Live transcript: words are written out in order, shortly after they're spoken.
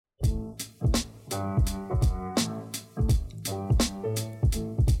Freedom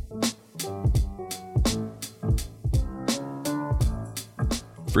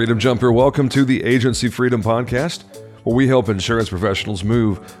Jumper, welcome to the Agency Freedom Podcast, where we help insurance professionals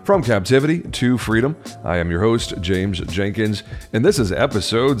move from captivity to freedom. I am your host, James Jenkins, and this is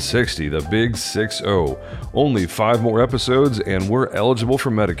episode 60, the Big 6-0. Only 5 more episodes, and we're eligible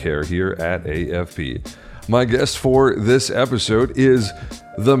for Medicare here at AFP. My guest for this episode is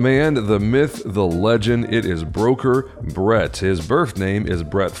the man, the myth, the legend. It is Broker Brett. His birth name is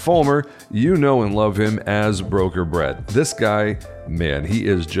Brett Fulmer. You know and love him as Broker Brett. This guy, man, he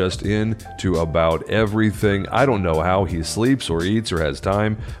is just into about everything. I don't know how he sleeps or eats or has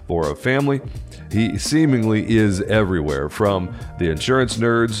time for a family. He seemingly is everywhere, from the insurance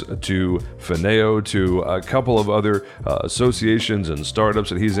nerds to Fineo to a couple of other associations and startups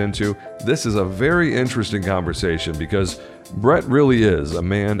that he's into. This is a very interesting conversation because Brett really is a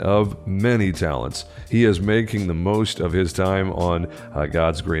man of many talents. He is making the most of his time on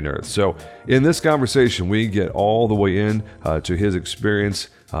God's green earth. So in this conversation, we get all the way in to his experience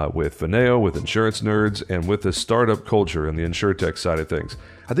with Fineo, with insurance nerds, and with the startup culture and the insurtech side of things.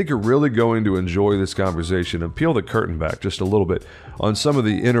 I think you're really going to enjoy this conversation and peel the curtain back just a little bit on some of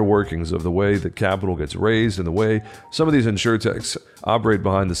the inner workings of the way that capital gets raised and the way some of these insurtechs operate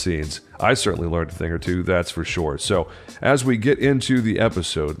behind the scenes. I certainly learned a thing or two, that's for sure. So as we get into the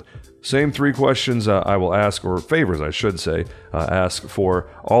episode, same 3 questions I will ask, or favors I should say, ask for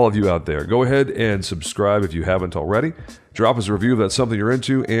all of you out there. Go ahead and subscribe if you haven't already. Drop us a review if that's something you're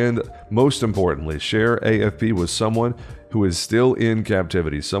into, and most importantly, share AFP with someone who is still in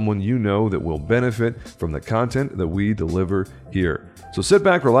captivity, someone you know that will benefit from the content that we deliver here. So sit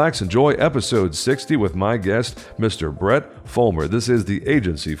back, relax, enjoy episode 60 with my guest, Mr. Brett Fulmer. This is the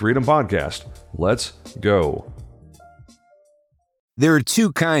Agency Freedom Podcast. Let's go. There are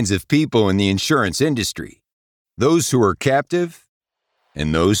 2 kinds of people in the insurance industry: those who are captive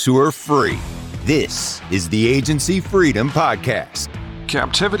and those who are free. This is the Agency Freedom Podcast.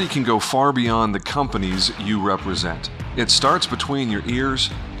 Captivity can go far beyond the companies you represent. It starts between your ears,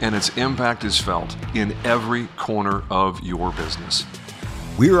 and its impact is felt in every corner of your business.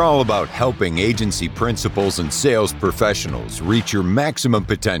 We're all about helping agency principals and sales professionals reach your maximum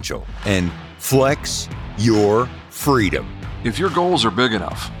potential and flex your freedom. If your goals are big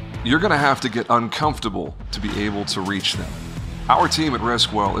enough, you're going to have to get uncomfortable to be able to reach them. Our team at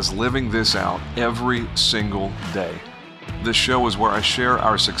Riskwell is living this out every single day. This show is where I share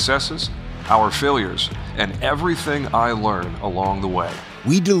our successes, our failures, and everything I learn along the way.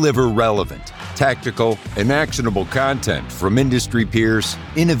 We deliver relevant, tactical, and actionable content from industry peers,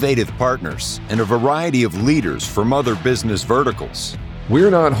 innovative partners, and a variety of leaders from other business verticals. We're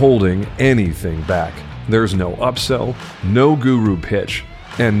not holding anything back. There's no upsell, no guru pitch,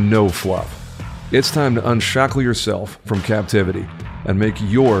 and no fluff. It's time to unshackle yourself from captivity and make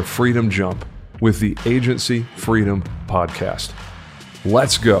your freedom jump with the Agency Freedom Podcast.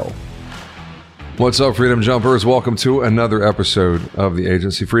 Let's go. What's up, Freedom Jumpers? Welcome to another episode of the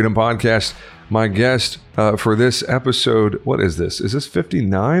Agency Freedom Podcast. My guest for this episode, what is this? Is this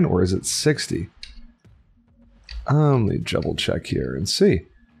 59 or is it 60? Let me double check here and see.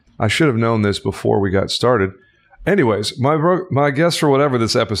 I should have known this before we got started. Anyways, my guest for whatever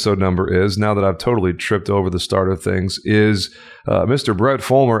this episode number is, now that I've totally tripped over the start of things, is Mr. Brett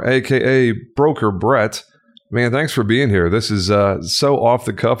Fulmer, a.k.a. Broker Brett. Man, thanks for being here. This is so off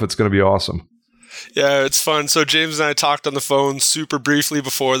the cuff. It's going to be awesome. Yeah, it's fun. So James and I talked on the phone super briefly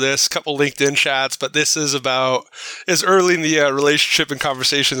before this, couple LinkedIn chats, but this is about as early in the relationship and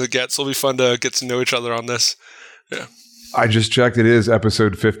conversation as it gets. It'll be fun to get to know each other on this. Yeah. I just checked. It is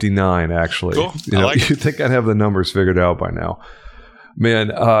episode 59, actually. Cool. You'd think I'd have the numbers figured out by now.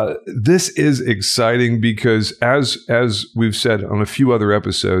 Man, this is exciting because as we've said on a few other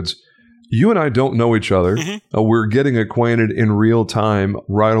episodes, you and I don't know each other. Mm-hmm. We're getting acquainted in real time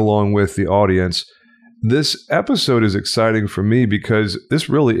right along with the audience. This episode is exciting for me because this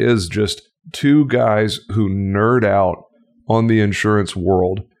really is just 2 guys who nerd out on the insurance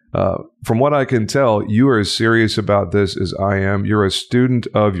world. From what I can tell, you are as serious about this as I am. You're a student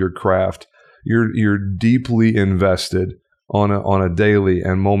of your craft. You're deeply invested on a daily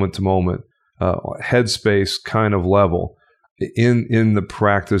and moment to moment headspace kind of level in the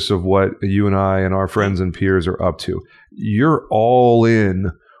practice of what you and I and our friends and peers are up to. You're all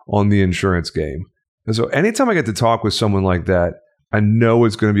in on the insurance game. And so anytime I get to talk with someone like that, I know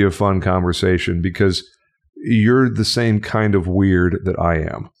it's going to be a fun conversation because you're the same kind of weird that I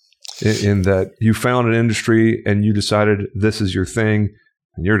am, in that you found an industry and you decided this is your thing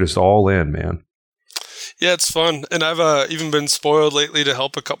and you're just all in, man. Yeah, it's fun. And I've even been spoiled lately to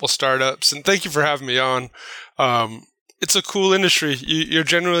help a couple startups. And thank you for having me on. It's a cool industry. You're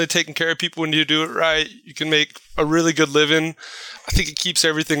generally taking care of people when you do it right. You can make a really good living. I think it keeps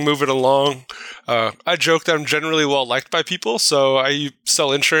everything moving along. I joke that I'm generally well liked by people, so I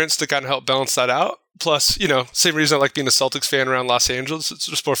sell insurance to kind of help balance that out. Plus, same reason I like being a Celtics fan around Los Angeles. It's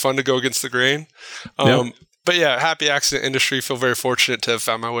just more fun to go against the grain. Yep. But yeah, happy accident industry. Feel very fortunate to have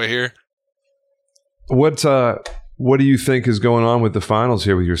found my way here. What do you think is going on with the finals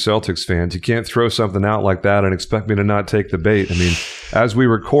here with your Celtics fans? You can't throw something out like that and expect me to not take the bait. I mean, as we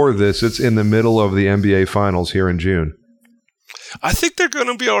record this, it's in the middle of the NBA finals here in June. I think they're going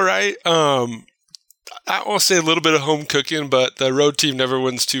to be all right. I want to say a little bit of home cooking, but the road team never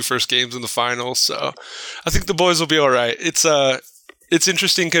wins 2 first games in the finals. So I think the boys will be all right. It's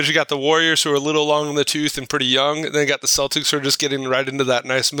interesting because you got the Warriors who are a little long in the tooth and pretty young, and then you got the Celtics who are just getting right into that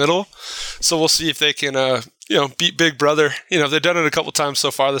nice middle. So we'll see if they can, beat Big Brother. They've done it a couple times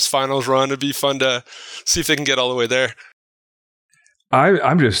so far this finals run. It'd be fun to see if they can get all the way there.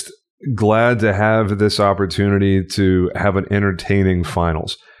 I'm just glad to have this opportunity to have an entertaining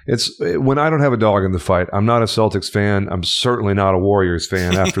finals. It's when I don't have a dog in the fight. I'm not a Celtics fan. I'm certainly not a Warriors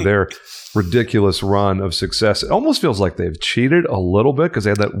fan after their ridiculous run of success. It almost feels like they've cheated a little bit because they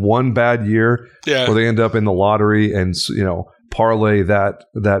had that one bad year where they end up in the lottery and parlay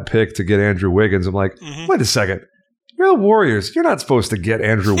that pick to get Andrew Wiggins. I'm like, wait a second. You're the Warriors. You're not supposed to get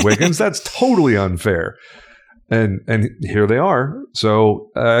Andrew Wiggins. That's totally unfair. And here they are.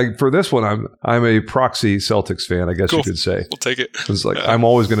 So for this one, I'm a proxy Celtics fan, I guess you could say. We'll take it. It's like I'm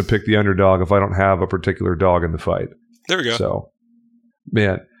always going to pick the underdog if I don't have a particular dog in the fight. There we go. So,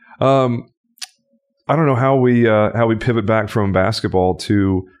 man, I don't know how we pivot back from basketball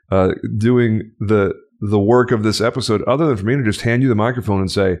to doing the work of this episode, other than for me to just hand you the microphone and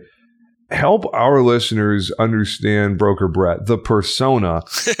say, help our listeners understand Broker Brett, the persona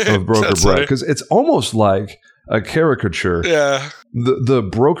of Broker Brett, because it's almost like a caricature. Yeah. The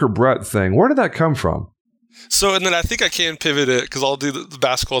Broker Brett thing. Where did that come from? So, and then I think I can pivot it because I'll do the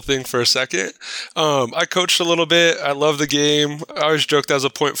basketball thing for a second. I coached a little bit. I love the game. I always joked as a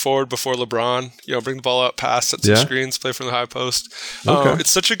point forward before LeBron. Bring the ball up, pass, set some screens, play from the high post. It's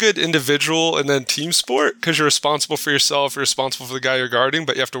such a good individual and then team sport because you're responsible for yourself. You're responsible for the guy you're guarding,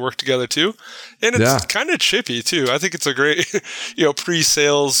 but you have to work together too. And it's kind of chippy too. I think it's a great,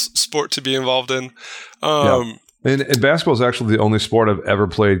 pre-sales sport to be involved in. And basketball is actually the only sport I've ever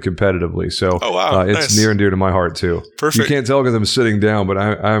played competitively. So it's near and dear to my heart, too. Perfect. You can't tell because I'm sitting down, but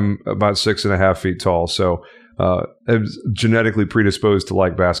I'm about 6.5 feet tall. So I'm genetically predisposed to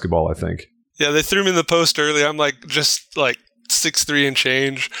like basketball, I think. Yeah, they threw me in the post early. I'm just 6'3" and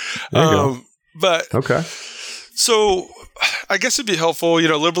change. There you go. But okay. So I guess it'd be helpful,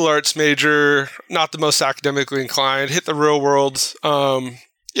 liberal arts major, not the most academically inclined, hit the real world.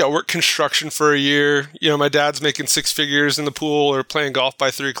 Work construction for a year. My dad's making 6 figures in the pool or playing golf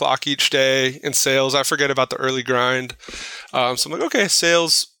by 3 o'clock each day in sales. I forget about the early grind. So I'm like, okay,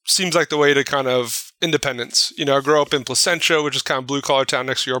 sales seems like the way to kind of independence. I grew up in Placentia, which is kind of blue collar town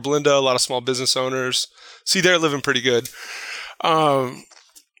next to Yorba Linda, a lot of small business owners. See, they're living pretty good.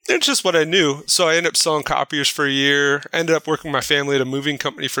 It's just what I knew. So I ended up selling copiers for a year, ended up working with my family at a moving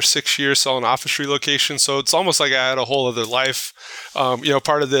company for 6 years, selling office relocations. So it's almost like I had a whole other life.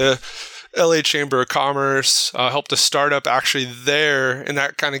 Part of the LA Chamber of Commerce, helped a startup actually there, and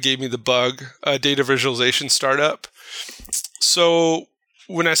that kind of gave me the bug, a data visualization startup. So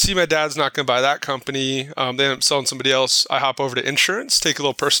when I see my dad's not going to buy that company, they end up selling somebody else, I hop over to insurance, take a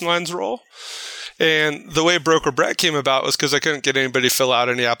little personal lines role. And the way Broker Brett came about was because I couldn't get anybody to fill out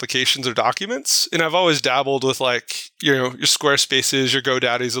any applications or documents. And I've always dabbled with your Squarespaces, your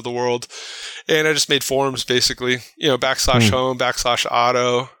GoDaddies of the world. And I just made forms basically, /home,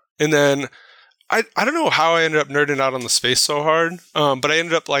 /auto. And then I don't know how I ended up nerding out on the space so hard, but I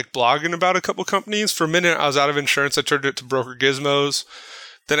ended up blogging about a couple companies. For a minute, I was out of insurance. I turned it to Broker Gizmos.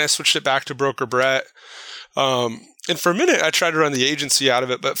 Then I switched it back to Broker Brett. And for a minute, I tried to run the agency out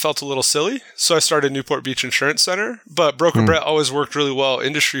of it, but felt a little silly. So I started Newport Beach Insurance Center. But Broker Brett always worked really well,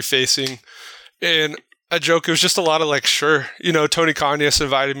 industry facing. And I joke, it was just a lot of Tony Conius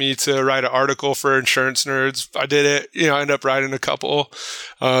invited me to write an article for Insurance Nerds. I did it. I ended up writing a couple.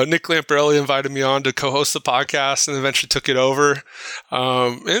 Nick Lamparelli invited me on to co-host the podcast and eventually took it over.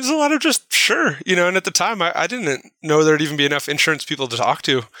 It was a lot of just, sure. And at the time, I didn't know there'd even be enough insurance people to talk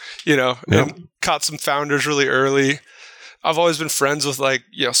to, and caught some founders really early. I've always been friends with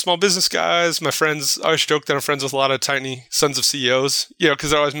small business guys. My friends, I always joke that I'm friends with a lot of tiny sons of CEOs,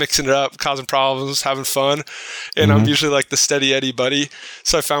 because they're always mixing it up, causing problems, having fun. And I'm usually like the steady Eddie buddy.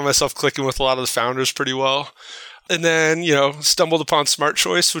 So I found myself clicking with a lot of the founders pretty well. And then, stumbled upon Smart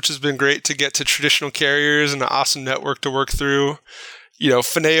Choice, which has been great to get to traditional carriers and an awesome network to work through.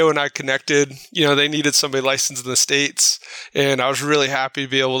 Fineo and I connected, they needed somebody licensed in the States, and I was really happy to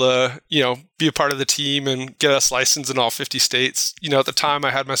be able to, be a part of the team and get us licensed in all 50 states. At the time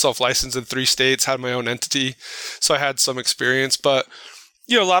I had myself licensed in 3 states, had my own entity. So I had some experience, but,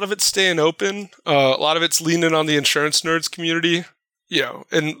 a lot of it's staying open. A lot of it's leaning on the insurance nerds community,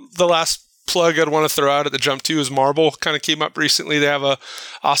 and the last plug I'd want to throw out at the jump to is Marble. Kind of came up recently. They have a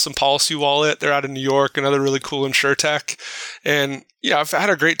awesome policy wallet. They're out of New York, another really cool insurtech. And I've had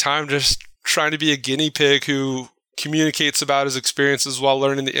a great time just trying to be a guinea pig who communicates about his experiences while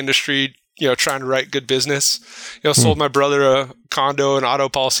learning the industry, trying to write good business. Sold my brother a condo and auto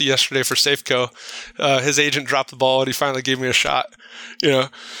policy yesterday for Safeco. His agent dropped the ball and he finally gave me a shot. So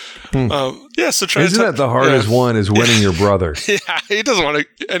trying Isn't that the hardest one is winning your brother? Yeah, he doesn't want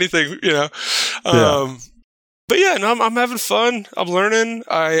anything, But I'm having fun. I'm learning.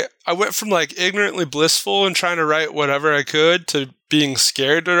 I went from ignorantly blissful and trying to write whatever I could to being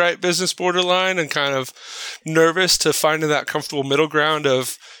scared to write business borderline and kind of nervous to finding that comfortable middle ground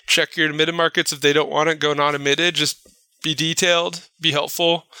of check your admitted markets. If they don't want it, go non-admitted. Just be detailed, be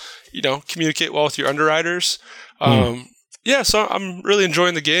helpful, communicate well with your underwriters. So I'm really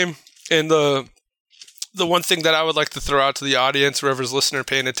enjoying the game. And the one thing that I would like to throw out to the audience, whoever's listening or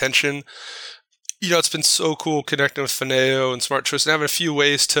paying attention, it's been so cool connecting with Fineo and Smart Choice and having a few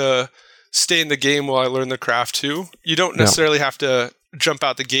ways to stay in the game while I learn the craft too. You don't necessarily have to jump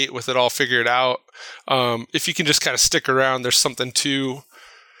out the gate with it all figured out. If you can just kind of stick around, there's something to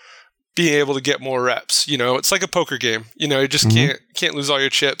being able to get more reps. It's like a poker game. You just can't lose all your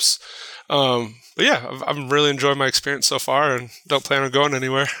chips. I'm really enjoying my experience so far and don't plan on going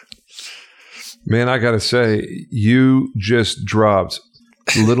anywhere. Man, I got to say, you just dropped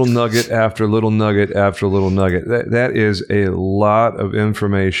little nugget after little nugget after little nugget. That is a lot of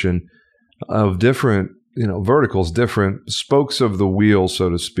information of different, verticals, different spokes of the wheel, so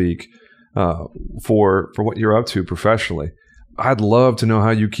to speak, for what you're up to professionally. I'd love to know how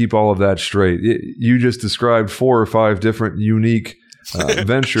you keep all of that straight. You just described 4 or 5 different unique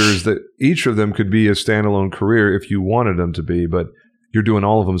ventures that each of them could be a standalone career if you wanted them to be, but you're doing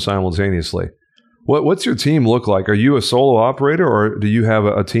all of them simultaneously. What's your team look like? Are you a solo operator or do you have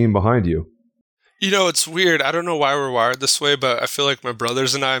a team behind you? It's weird. I don't know why we're wired this way, but I feel like my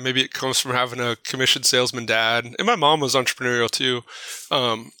brothers and I, maybe it comes from having a commissioned salesman dad, and my mom was entrepreneurial too.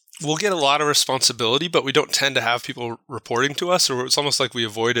 We'll get a lot of responsibility, but we don't tend to have people reporting to us, or it's almost like we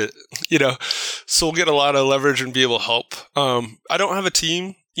avoid it, So we'll get a lot of leverage and be able to help. I don't have a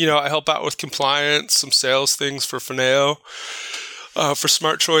team. I help out with compliance, some sales things for Fineo. For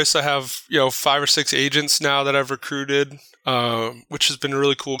Smart Choice, I have, 5 or 6 agents now that I've recruited, which has been a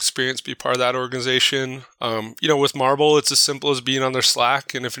really cool experience to be part of that organization. With Marble, it's as simple as being on their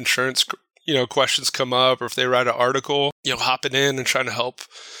Slack, and if insurance, questions come up, or if they write an article, hopping in and trying to help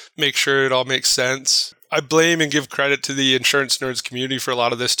make sure it all makes sense. I blame and give credit to the insurance nerds community for a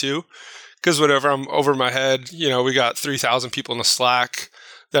lot of this too, because whenever I'm over my head, we got 3,000 people in the Slack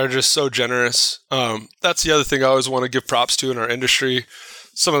that are just so generous. That's the other thing I always want to give props to in our industry.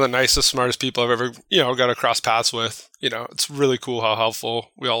 Some of the nicest, smartest people I've ever, got to cross paths with. It's really cool how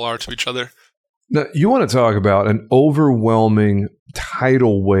helpful we all are to each other. Now, you want to talk about an overwhelming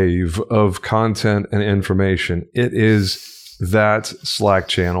tidal wave of content and information. It is that Slack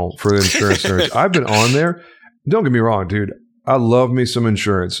channel for the insurance nerds. I've been on there. Don't get me wrong, dude. I love me some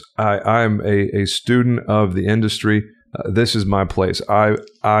insurance. I'm a student of the industry. This is my place.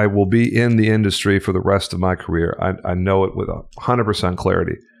 I will be in the industry for the rest of my career. I know it with 100%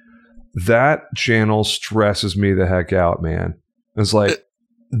 clarity. That channel stresses me the heck out, man. It's like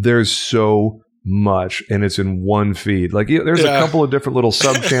there's so much, and it's in one feed. There's a couple of different little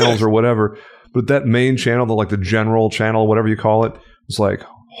sub channels or whatever, but that main channel, the general channel, whatever you call it, it's like,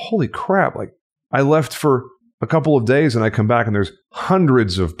 holy crap! I left for a couple of days and I come back and there's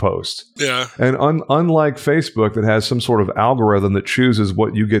hundreds of posts. Yeah. And unlike Facebook that has some sort of algorithm that chooses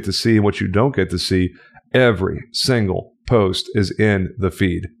what you get to see and what you don't get to see, every single post is in the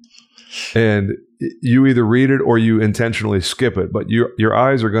feed. And you either read it or you intentionally skip it, but your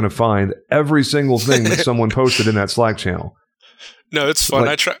eyes are going to find every single thing that someone posted in that Slack channel. No, it's fun.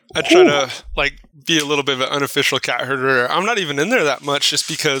 I try to be a little bit of an unofficial cat herder. I'm not even in there that much just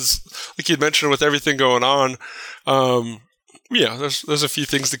because, like you mentioned, with everything going on, there's a few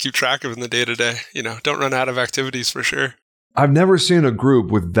things to keep track of in the day to day. Don't run out of activities for sure. I've never seen a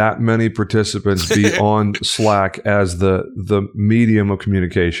group with that many participants be on Slack as the medium of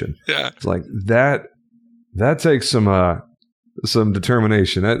communication. Yeah. It's like that takes some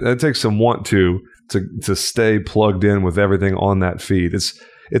determination. That takes some want to stay plugged in with everything on that feed.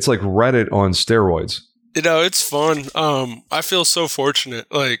 It's like Reddit on steroids. It's fun. I feel so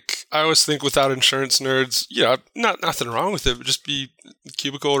fortunate. Like, I always think without insurance nerds, nothing wrong with it. But just be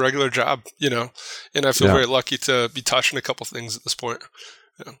cubicle, regular job, And I feel very lucky to be touching a couple things at this point.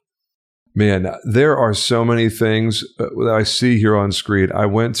 Yeah. Man, there are so many things that I see here on screen. I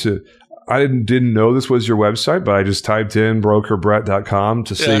didn't know this was your website, but I just typed in brokerbrett.com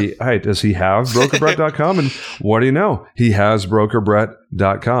to see, hey, does he have brokerbrett.com? And what do you know? He has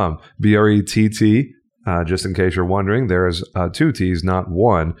brokerbrett.com. BRETT. Just in case you're wondering, there's 2 T's, not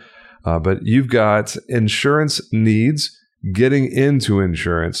 1. But you've got insurance needs, getting into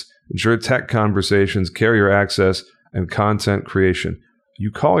insurance, tech conversations, carrier access, and content creation.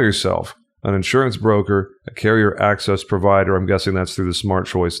 You call yourself an insurance broker, a carrier access provider. I'm guessing that's through the Smart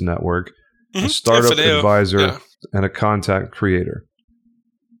Choice Network, a startup advisor, and a content creator.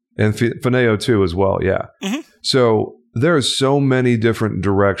 And Fineo too as well, yeah. Mm-hmm. So there are so many different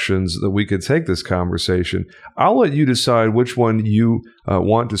directions that we could take this conversation. I'll let you decide which one you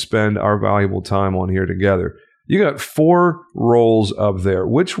want to spend our valuable time on here together. You got 4 roles up there.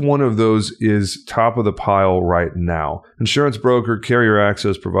 Which one of those is top of the pile right now? Insurance broker, carrier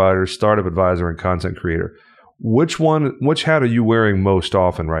access provider, startup advisor, and content creator. Which hat are you wearing most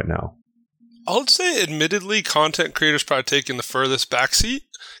often right now? I would say, admittedly, content creators probably taking the furthest backseat.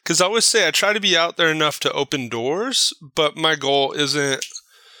 Because I always say I try to be out there enough to open doors, but my goal isn't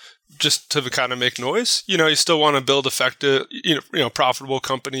just to kind of make noise. You still want to build effective, profitable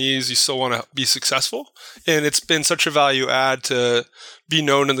companies. You still want to be successful. And it's been such a value add to be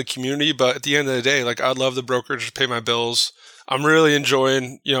known in the community. But at the end of the day, I'd love the brokerage to pay my bills. I'm really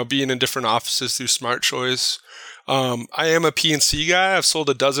enjoying, being in different offices through Smart Choice. I am a P&C guy. I've sold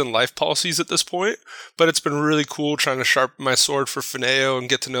a dozen life policies at this point, but it's been really cool trying to sharpen my sword for Fineo and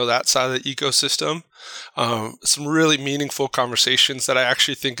get to know that side of the ecosystem. Some really meaningful conversations that I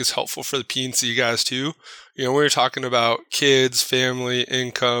actually think is helpful for the P&C guys too. When you're talking about kids, family,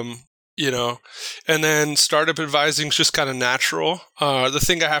 income, and then startup advising is just kind of natural. The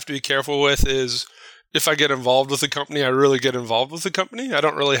thing I have to be careful with is if I get involved with a company, I really get involved with the company. I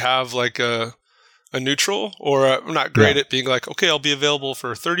don't really have a neutral, or I'm not great at being like, okay, I'll be available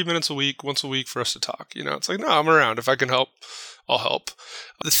for 30 minutes a week, once a week for us to talk. It's like, no, I'm around. If I can help, I'll help.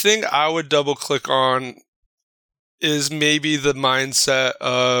 The thing I would double click on is maybe the mindset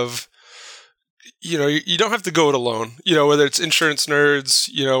of, you don't have to go it alone, whether it's insurance nerds,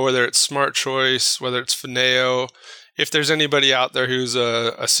 whether it's Smart Choice, whether it's Fineo. If there's anybody out there who's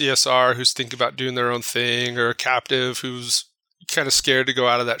a CSR, who's thinking about doing their own thing, or a captive who's kind of scared to go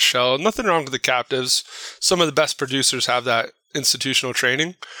out of that shell. Nothing wrong with the captives. Some of the best producers have that institutional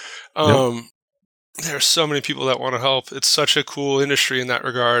training. There are so many people that want to help. It's such a cool industry in that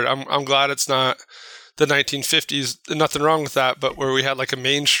regard. I'm glad it's not the 1950s. Nothing wrong with that, but where we had a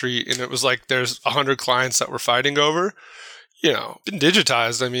Main Street and it was there's 100 clients that we're fighting over. Been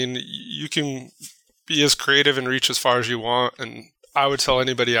digitized. I mean, you can be as creative and reach as far as you want. And I would tell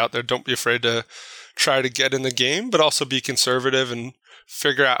anybody out there, don't be afraid to try to get in the game, but also be conservative and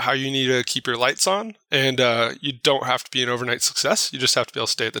figure out how you need to keep your lights on. And you don't have to be an overnight success. You just have to be able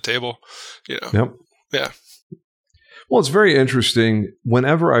to stay at the table. Yep. Yeah. Well, it's very interesting.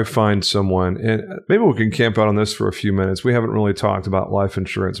 Whenever I find someone, and maybe we can camp out on this for a few minutes. We haven't really talked about life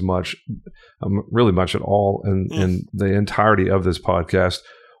insurance much, really much at all in the entirety of this podcast,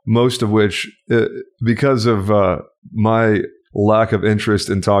 most of which, because of my lack of interest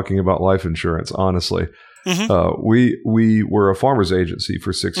in talking about life insurance, honestly. Mm-hmm. We were a farmer's agency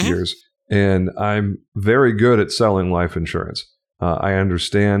for 6 years, and I'm very good at selling life insurance. I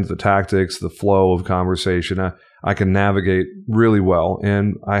understand the tactics, the flow of conversation. I can navigate really well,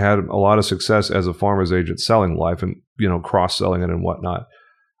 and I had a lot of success as a farmer's agent selling life and cross-selling it and whatnot.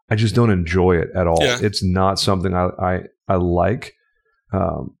 I just don't enjoy it at all. Yeah. It's not something I like.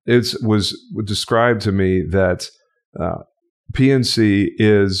 It was described to me that P&C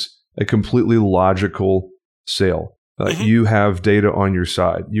is a completely logical sale. You have data on your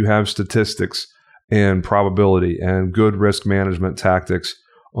side. You have statistics and probability and good risk management tactics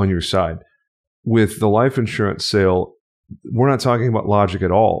on your side. With the life insurance sale, we're not talking about logic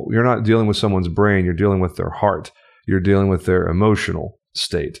at all. You're not dealing with someone's brain. You're dealing with their heart. You're dealing with their emotional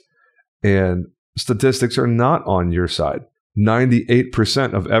state. And statistics are not on your side.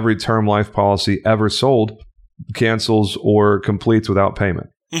 98% of every term life policy ever sold cancels or completes without payment.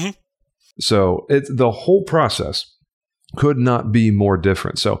 Mm-hmm. So it's the whole process could not be more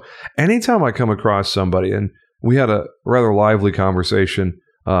different. So anytime I come across somebody, and we had a rather lively conversation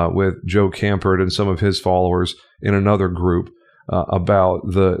with Joe Campert and some of his followers in another group about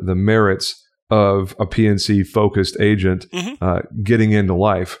the merits of a PNC focused agent getting into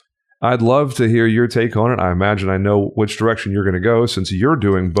life. I'd love to hear your take on it. I imagine I know which direction you're going to go since you're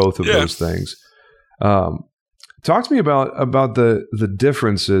doing both of those things. Talk to me about the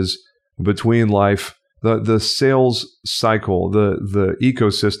differences between life, the sales cycle, the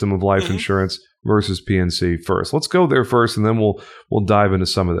ecosystem of life insurance versus PNC first. Let's go there first, and then we'll dive into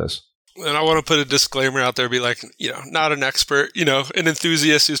some of this. And I want to put a disclaimer out there, be like, not an expert, an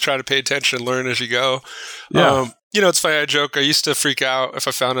enthusiast who's trying to pay attention and learn as you go. Yeah. It's funny, I joke, I used to freak out if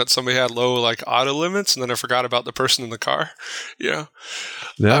I found out somebody had low like auto limits and then I forgot about the person in the car. Yeah,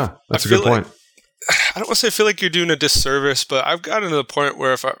 that's a good point. I don't want to say I feel like you're doing a disservice, but I've gotten to the point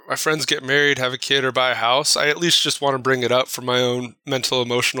where if my friends get married, have a kid, or buy a house, I at least just want to bring it up for my own mental,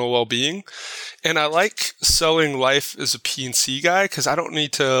 emotional well-being. And I like selling life as a PNC guy because I don't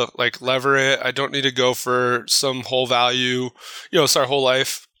need to like lever it. I don't need to go for some whole value, whole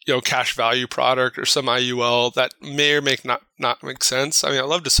life, cash value product or some IUL that may or may not make sense. I mean, I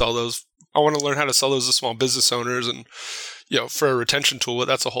love to sell those. I want to learn how to sell those to small business owners and, for a retention tool, but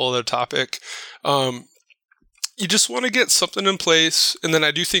that's a whole other topic. You just want to get something in place. And then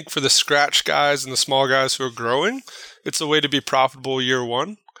I do think for the scratch guys and the small guys who are growing, it's a way to be profitable year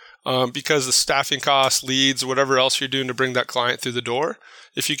one. Because the staffing costs, leads, whatever else you're doing to bring that client through the door,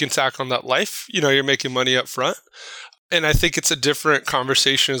 if you can tack on that life, you're making money up front. And I think it's a different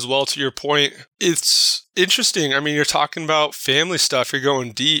conversation as well. To your point, it's interesting. I mean, you're talking about family stuff. You're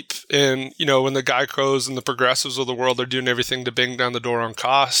going deep. And, when the Geicos and the Progressives of the world are doing everything to bang down the door on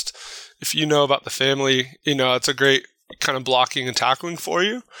cost, if you know about the family, it's a great kind of blocking and tackling for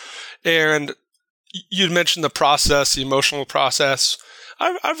you. And you'd mentioned the process, the emotional process.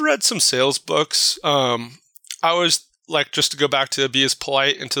 I've read some sales books. I always like just to go back to be as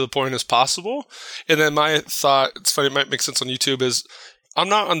polite and to the point as possible. And then my thought, it's funny, it might make sense on YouTube, is I'm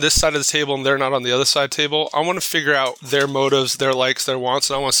not on this side of the table and they're not on the other side of the table. I want to figure out their motives, their likes, their wants,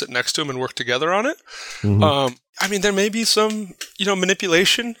 and I want to sit next to them and work together on it. I mean, there may be some,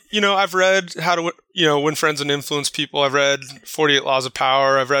 manipulation. I've read how to, win friends and influence people. I've read 48 Laws of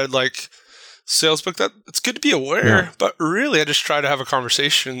Power. I've read sales book. That it's good to be aware, but really I just try to have a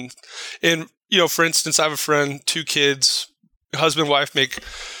conversation. And, for instance, I have a friend, 2 kids, husband, wife make,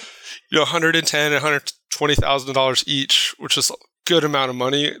 $110,000 and $120,000 each, which is a good amount of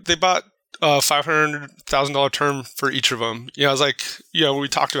money. They bought a $500,000 term for each of them. I was like, we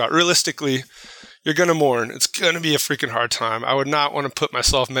talked about realistically, you're going to mourn. It's going to be a freaking hard time. I would not want to put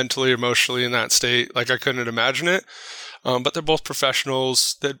myself mentally or emotionally in that state. Like I couldn't imagine it. But they're both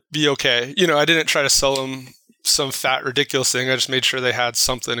professionals. That'd be okay. I didn't try to sell them some fat, ridiculous thing. I just made sure they had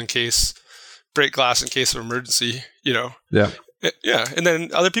something in case, break glass in case of emergency, Yeah. Yeah. And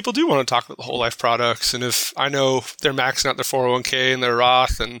then other people do want to talk about the whole life products. And if I know they're maxing out their 401k and their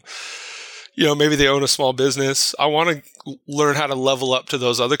Roth and, maybe they own a small business, I want to learn how to level up to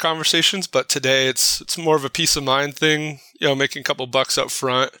those other conversations. But today it's more of a peace of mind thing, making a couple bucks up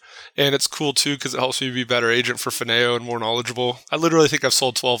front. And it's cool too, because it helps me be a better agent for Fineo and more knowledgeable. I literally think I've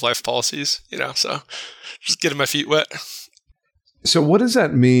sold 12 life policies, so just getting my feet wet. So what does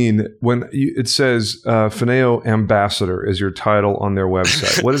that mean when it says Fineo Ambassador is your title on their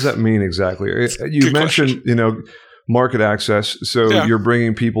website? What does that mean exactly? You mentioned, market access. So you're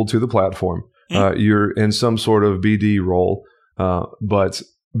bringing people to the platform. You're in some sort of BD role. But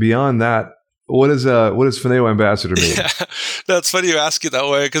beyond that, what does Fineo Ambassador mean? Yeah, that's funny you ask it that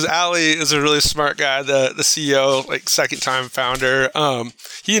way because Ali is a really smart guy, the CEO, second time founder.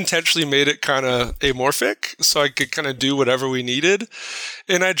 He intentionally made it kind of amorphic so I could kind of do whatever we needed.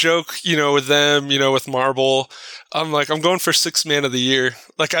 And I joke, with them, with Marble, I'm going for 6th man of the year.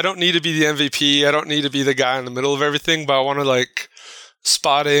 I don't need to be the MVP. I don't need to be the guy in the middle of everything, but I want to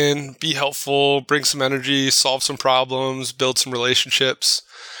spot in, be helpful, bring some energy, solve some problems, build some relationships.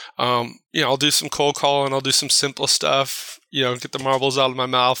 I'll do some cold calling, I'll do some simple stuff, get the marbles out of my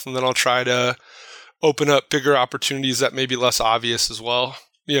mouth, and then I'll try to open up bigger opportunities that may be less obvious as well.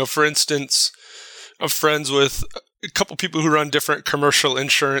 For instance, I'm friends with a couple people who run different commercial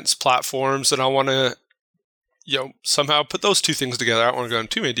insurance platforms, and I want to, somehow put those two things together. I don't want to go into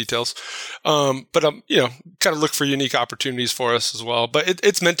too many details, but I'm, kind of look for unique opportunities for us as well. But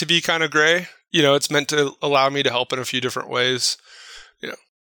it's meant to be kind of gray. It's meant to allow me to help in a few different ways.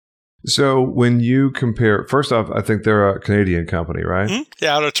 So when you compare, first off, I think they're a Canadian company, right? Mm-hmm.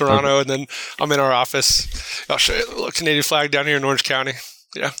 Yeah, out of Toronto, okay. And then I'm in our office. I'll show you the little Canadian flag down here in Orange County.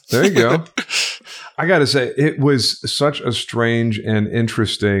 Yeah. There you go. I got to say, it was such a strange and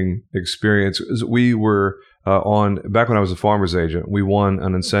interesting experience. We were back when I was a farmer's agent, we won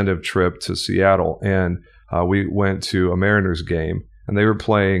an incentive trip to Seattle, and we went to a Mariners game, and they were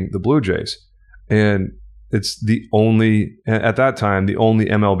playing the Blue Jays. And it's at that time, the only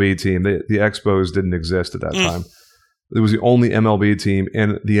MLB team. The Expos didn't exist at that time. It was the only MLB team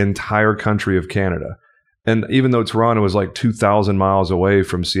in the entire country of Canada. And even though Toronto was like 2,000 miles away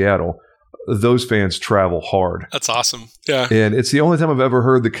from Seattle, those fans travel hard. That's awesome. Yeah. And it's the only time I've ever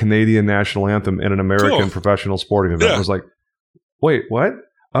heard the Canadian national anthem in an American professional sporting event. Yeah. I was like, wait, what?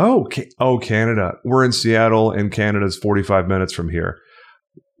 Oh, Canada. We're in Seattle, and Canada's 45 minutes from here.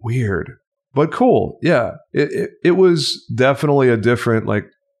 Weird, but cool. Yeah. It was definitely a different, like,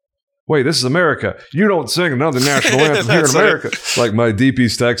 wait, this is America. You don't sing another national anthem here in America. Like my Deep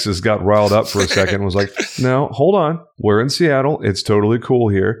East Texas got riled up for a second and was like, no, hold on. We're in Seattle. It's totally cool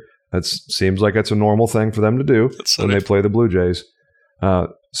here. That seems like it's a normal thing for them to do when they play the Blue Jays.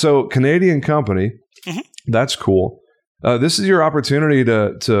 So Canadian company, that's cool. This is your opportunity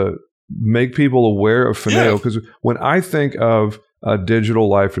to make people aware of Fineo, because when I think of a digital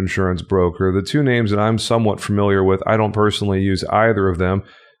life insurance broker, the two names that I'm somewhat familiar with, I don't personally use either of them.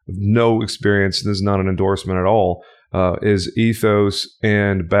 No experience. This is not an endorsement at all. Is Ethos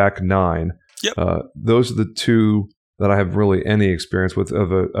and Back9. Yep. Those are the two that I have really any experience with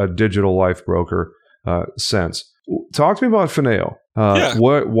of a digital life broker sense. Talk to me about Fineo.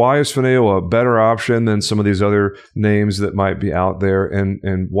 Why is Fineo a better option than some of these other names that might be out there,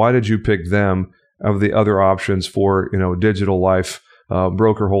 and why did you pick them of the other options for digital life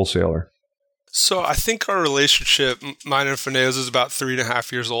broker wholesaler? So I think our relationship, mine and Fineo's, is about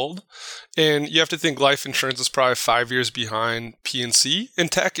 3.5 years old. And you have to think life insurance is probably 5 years behind P&C in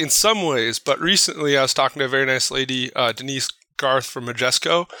tech in some ways. But recently I was talking to a very nice lady, Denise Garth from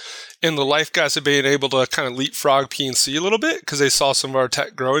Majesco, and the life guys have been able to kind of leapfrog P&C a little bit because they saw some of our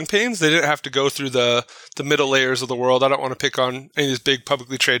tech growing pains. They didn't have to go through the middle layers of the world. I don't want to pick on any of these big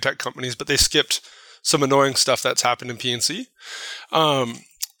publicly traded tech companies, but they skipped some annoying stuff that's happened in P&C.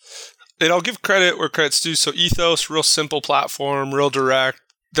 And I'll give credit where credit's due. So Ethos, real simple platform, real direct.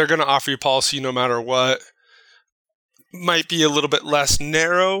 They're going to offer you policy no matter what. Might be a little bit less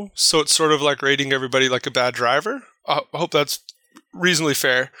narrow, so it's sort of like rating everybody like a bad driver. I hope that's reasonably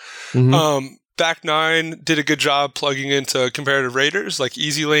fair. Back9 did a good job plugging into comparative raters like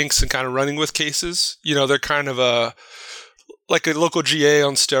EasyLinks and kind of running with cases. They're kind of like a local GA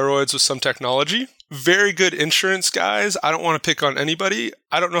on steroids with some technology. Very good insurance guys. I don't want to pick on anybody.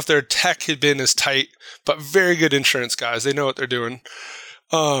 I don't know if their tech had been as tight, but very good insurance guys. They know what they're doing.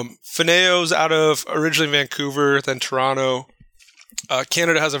 Fineo's out of originally Vancouver, then Toronto.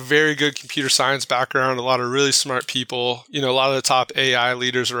 Canada has a very good computer science background, a lot of really smart people. A lot of the top AI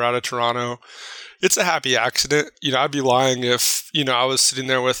leaders are out of Toronto. It's a happy accident. I'd be lying if, I was sitting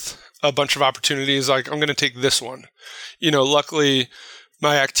there with a bunch of opportunities like, I'm going to take this one. Luckily,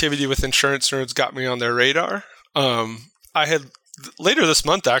 my activity with insurance nerds got me on their radar. I had later this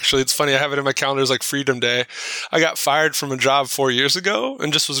month, actually, it's funny, I have it in my calendar as like Freedom Day. I got fired from a job 4 years ago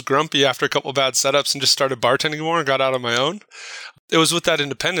and just was grumpy after a couple of bad setups and just started bartending more and got out on my own. It was with that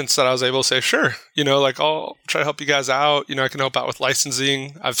independence that I was able to say, sure, I'll try to help you guys out. I can help out with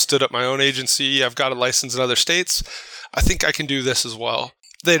licensing. I've stood up my own agency. I've got a license in other states. I think I can do this as well.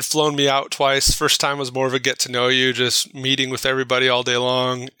 They had flown me out twice. First time was more of a get to know you, just meeting with everybody all day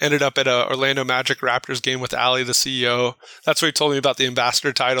long. Ended up at a Orlando Magic Raptors game with Ali, the CEO. That's where he told me about the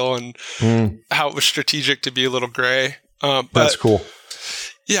ambassador title and how it was strategic to be a little gray. That's cool.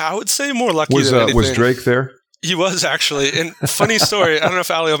 Yeah, I would say more lucky than anything. Was Drake there? He was, actually. And funny story, I don't know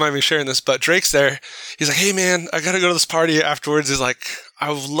if Ali will mind me sharing this, but Drake's there. He's like, hey, man, I got to go to this party afterwards. He's like, I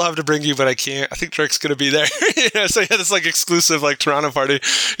would love to bring you, but I can't. I think Drake's going to be there. So he had this exclusive Toronto party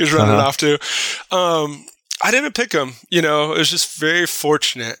he was running off to. I didn't pick him. It was just very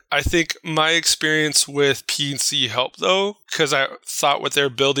fortunate. I think my experience with P&C helped, though, because I thought what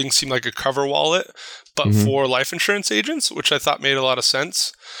they're building seemed like a cover wallet, but for life insurance agents, which I thought made a lot of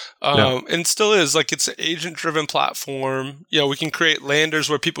sense. And still is. It's an agent-driven platform. We can create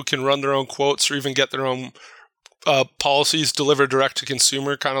landers where people can run their own quotes or even get their own policies delivered direct to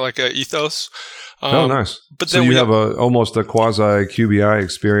consumer, kind of like a Ethos. Nice. But then you have almost a quasi QBI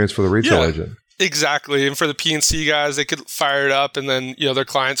experience for the retail agent. Exactly. And for the P&C guys, they could fire it up and then, their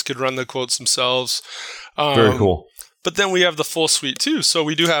clients could run the quotes themselves. Very cool. But then we have the full suite too. So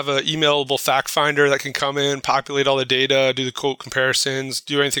we do have an emailable fact finder that can come in, populate all the data, do the quote comparisons,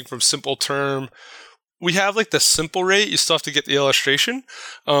 do anything from simple term, we have like the simple rate. You still have to get the illustration,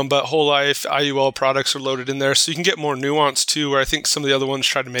 but whole life IUL products are loaded in there, so you can get more nuance too. Where I think some of the other ones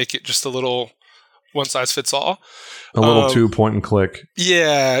try to make it just a little one size fits all. A little too point and click.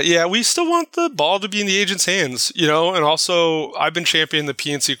 Yeah. We still want the ball to be in the agent's hands, and also I've been championing the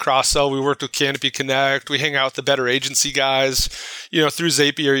PNC cross sell. We worked with Canopy Connect. We hang out with the better agency guys. Through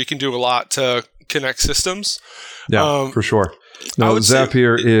Zapier, you can do a lot to connect systems. Yeah, for sure. No,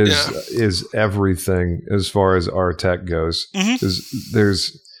 Zapier is everything as far as our tech goes. I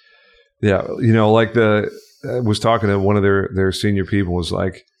was talking to one of their senior people, was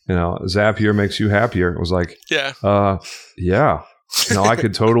like, Zapier makes you happier. It was like, yeah. I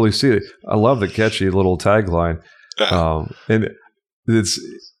could totally see it. I love the catchy little tagline. And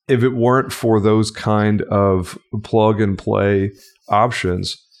if it weren't for those kind of plug and play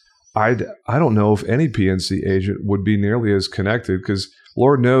options, I don't know if any PNC agent would be nearly as connected, because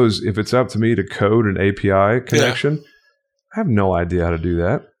Lord knows if it's up to me to code an API connection, I have no idea how to do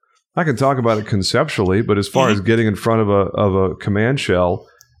that. I can talk about it conceptually, but as far as getting in front of a command shell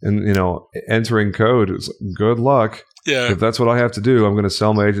and entering code, it's good luck. Yeah. If that's what I have to do, I'm going to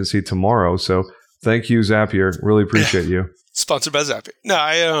sell my agency tomorrow. So thank you, Zapier. Really appreciate you. Sponsored by Zapier. No,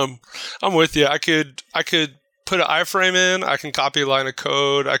 I'm with you. I could put an iframe in. I can copy a line of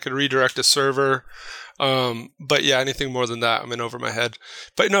code. I could redirect a server. But yeah, anything more than that, I'm in over my head.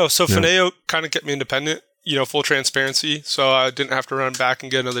 But no, so Fineo kind of kept me independent, full transparency. So I didn't have to run back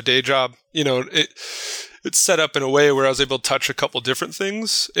and get another day job. It's set up in a way where I was able to touch a couple different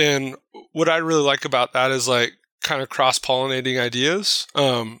things. And what I really like about that is like kind of cross-pollinating ideas.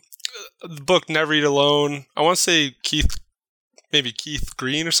 The book Never Eat Alone, I want to say Keith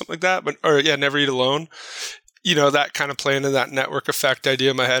Green or something like that, Never Eat Alone. That kind of playing in that network effect idea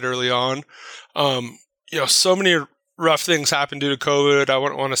in my head early on. So many rough things happened due to COVID. I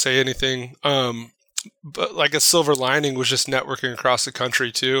wouldn't want to say anything. But like a silver lining was just networking across the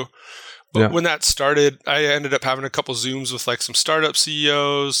country too. But when that started, I ended up having a couple Zooms with like some startup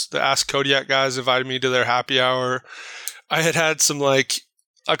CEOs. The Ask Kodiak guys invited me to their happy hour. I had some I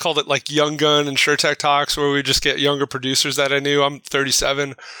called it like Young Gun and SureTech talks, where we just get younger producers that I knew. I'm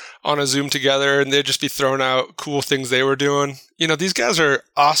 37 on a Zoom together, and they'd just be throwing out cool things they were doing. These guys are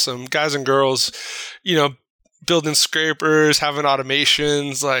awesome, guys and girls, building scrapers, having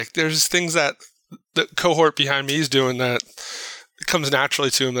automations. Like there's things that the cohort behind me is doing that comes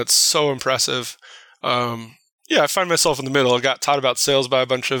naturally to him. That's so impressive. I find myself in the middle. I got taught about sales by a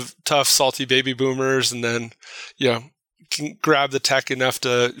bunch of tough, salty baby boomers, and then, can grab the tech enough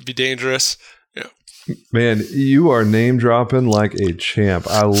to be dangerous. Yeah. Man, you are name dropping like a champ.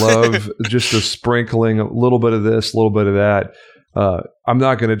 I love just the sprinkling, a little bit of this, a little bit of that. I'm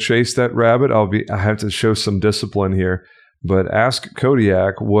not going to chase that rabbit. I have to show some discipline here. But Ask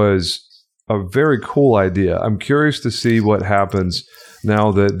Kodiak was a very cool idea. I'm curious to see what happens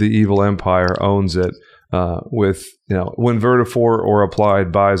now that the evil empire owns it. When Vertafore or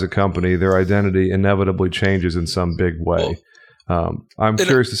Applied buys a company, their identity inevitably changes in some big way. I'm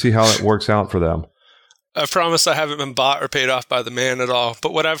curious to see how that works out for them. I promise I haven't been bought or paid off by the man at all.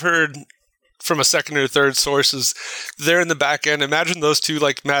 But what I've heard from a second or third source is they're in the back end. Imagine those two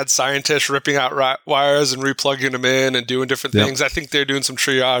like mad scientists ripping out wires and replugging them in and doing different things. I think they're doing some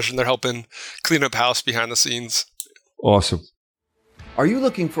triage and they're helping clean up house behind the scenes. Awesome. Are you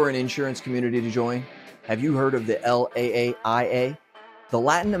looking for an insurance community to join? Have you heard of the LAAIA? The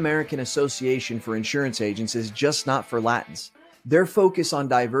Latin American Association for Insurance Agents is just not for Latins. Their focus on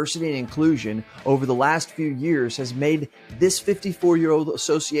diversity and inclusion over the last few years has made this 54-year-old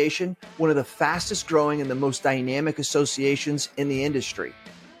association one of the fastest growing and the most dynamic associations in the industry.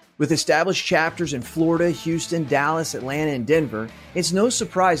 With established chapters in Florida, Houston, Dallas, Atlanta, and Denver, it's no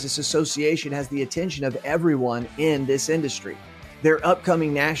surprise this association has the attention of everyone in this industry. Their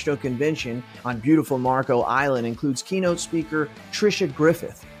upcoming national convention on beautiful Marco Island includes keynote speaker Tricia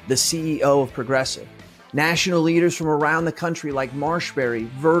Griffith, the CEO of Progressive. National leaders from around the country like Marshberry,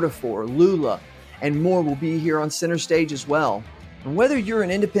 Vertafore, Lula, and more will be here on center stage as well. And whether you're an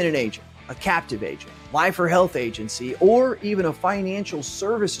independent agent, a captive agent, life or health agency, or even a financial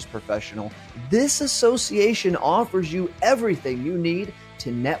services professional, this association offers you everything you need to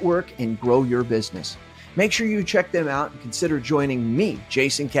network and grow your business. Make sure you check them out and consider joining me,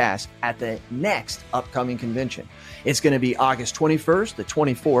 Jason Cass, at the next upcoming convention. It's going to be August 21st to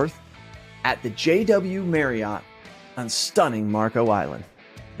 24th at the JW Marriott on stunning Marco Island.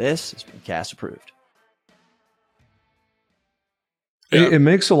 This has been Cass approved. It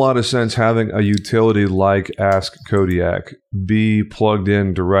makes a lot of sense having a utility like Ask Kodiak be plugged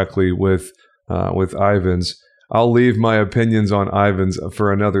in directly with Ivans. I'll leave my opinions on Ivans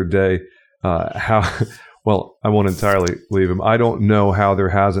for another day. well, I won't entirely leave him. I don't know how there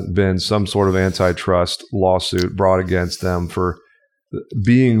hasn't been some sort of antitrust lawsuit brought against them for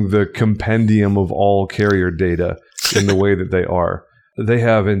being the compendium of all carrier data in the way that they are. They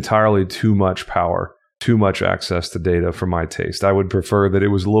have entirely too much power, too much access to data for my taste. I would prefer that it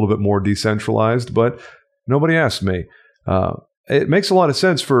was a little bit more decentralized, but nobody asked me. It makes a lot of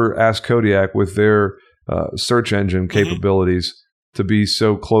sense for Ask Kodiak with their search engine capabilities to be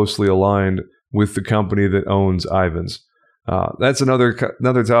so closely aligned with the company that owns Ivans. That's another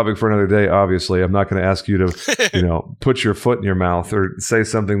topic for another day. Obviously, I'm not going to ask you to, put your foot in your mouth or say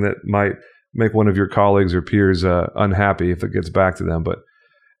something that might make one of your colleagues or peers unhappy if it gets back to them. But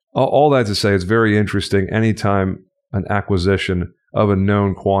all that to say, it's very interesting. Anytime an acquisition of a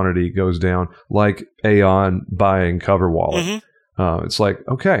known quantity goes down, like Aon buying CoverWallet, it's like,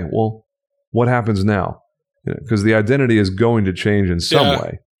 okay, well, what happens now? Because the identity is going to change in some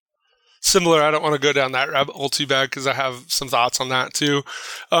way. Similar, I don't want to go down that rabbit hole too bad because I have some thoughts on that too.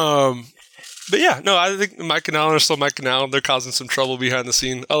 But yeah, no, I think Mike and Alan are still Mike and Alan. They're causing some trouble behind the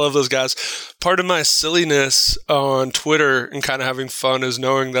scene. I love those guys. Part of my silliness on Twitter and kind of having fun is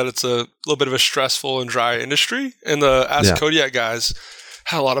knowing that it's a little bit of a stressful and dry industry. And the Ask Kodiak guys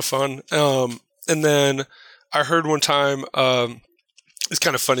had a lot of fun. And then I heard one time, it's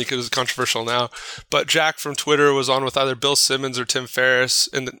kind of funny because it's controversial now, but Jack from Twitter was on with either Bill Simmons or Tim Ferriss,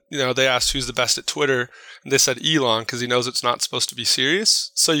 and they asked who's the best at Twitter, and they said Elon because he knows it's not supposed to be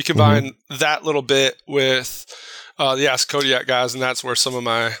serious. So you combine that little bit with the Ask Kodiak guys, and that's where some of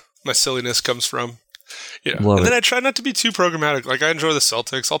my silliness comes from. Then I try not to be too programmatic. Like I enjoy the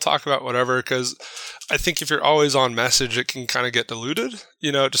Celtics. I'll talk about whatever because I think if you're always on message, it can kind of get diluted.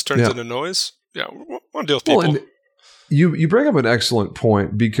 It just turns into noise. Yeah, we want to deal with people. Well, You bring up an excellent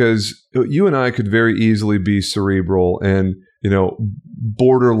point because you and I could very easily be cerebral and,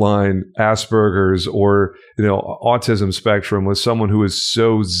 borderline Asperger's or, autism spectrum with someone who is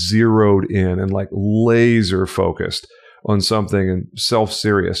so zeroed in and like laser focused on something and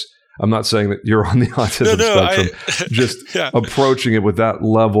self-serious. I'm not saying that you're on the autism spectrum, just approaching it with that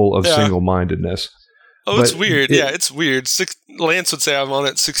level of single-mindedness. Oh, it's weird. It's weird. Lance would say I'm on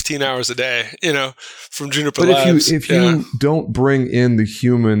it 16 hours a day, from Juniper Labs. But if you don't bring in the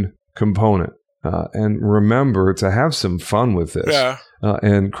human component and remember to have some fun with this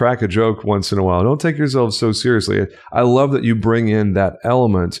and crack a joke once in a while, don't take yourself so seriously. I love that you bring in that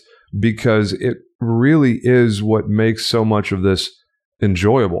element because it really is what makes so much of this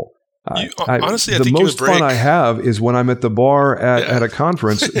enjoyable. Honestly, the most fun I have is when I'm at the bar at a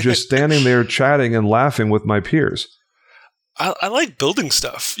conference, just standing there chatting and laughing with my peers. I like building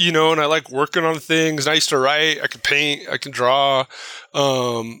stuff, and I like working on things. And I used to write, I can paint, I can draw.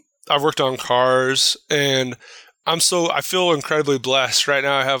 I've worked on cars, and I feel incredibly blessed. Right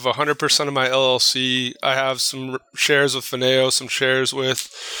now I have 100% of my LLC. I have some shares with Fineo, some shares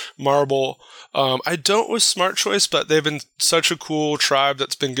with Marble. I don't with Smart Choice, but they've been such a cool tribe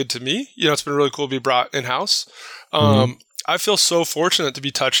that's been good to me. It's been really cool to be brought in-house. I feel so fortunate to be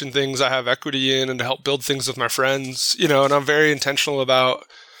touching things I have equity in and to help build things with my friends, and I'm very intentional about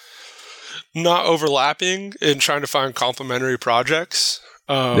not overlapping and trying to find complementary projects.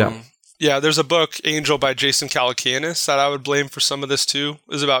 There's a book, Angel by Jason Calacanis, that I would blame for some of this too,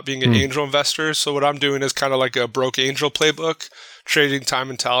 is about being an angel investor. So what I'm doing is kind of like a broke angel playbook, trading time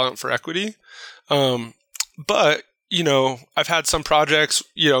and talent for equity. But, I've had some projects,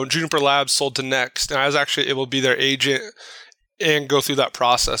 Juniper Labs sold to Next, and I was actually able to be their agent and go through that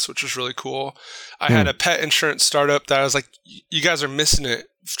process, which was really cool. I had a pet insurance startup that I was like, you guys are missing it.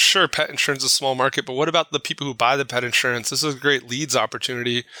 Sure, pet insurance is a small market, but what about the people who buy the pet insurance? This is a great leads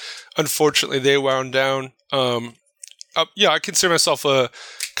opportunity. Unfortunately, they wound down. I consider myself a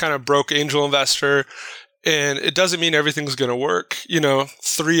kind of broke angel investor. And it doesn't mean everything's going to work.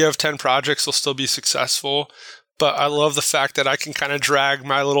 3 of 10 projects will still be successful. But I love the fact that I can kind of drag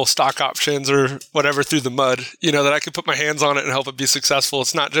my little stock options or whatever through the mud, that I can put my hands on it and help it be successful.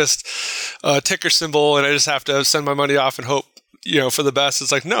 It's not just a ticker symbol and I just have to send my money off and hope, for the best.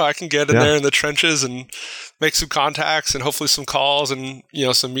 It's like, no, I can get in there in the trenches and make some contacts and hopefully some calls and,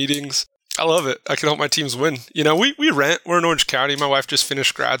 some meetings. I love it. I can help my teams win. We rent. We're in Orange County. My wife just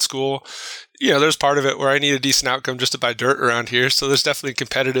finished grad school. There's part of it where I need a decent outcome just to buy dirt around here. So there's definitely a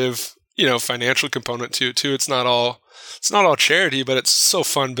competitive, financial component to it too. It's not all charity, but it's so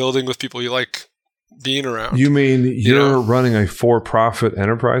fun building with people you like being around. You mean you're running a for-profit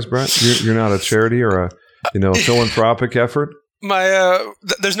enterprise, Brent? You're not a charity or a, philanthropic effort?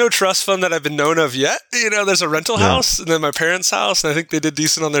 There's no trust fund that I've been known of yet. There's a rental house and then my parents' house, and I think they did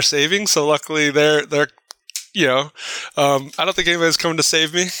decent on their savings. So luckily they're I don't think anybody's coming to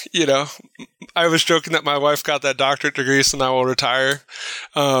save me. I was joking that my wife got that doctorate degree, so now I'll retire.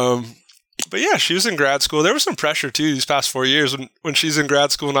 But yeah, she was in grad school. There was some pressure too these past 4 years when she's in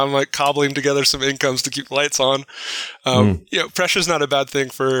grad school and I'm like cobbling together some incomes to keep the lights on. Pressure's not a bad thing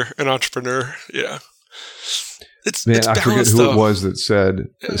for an entrepreneur. Yeah. It's I forget who it was that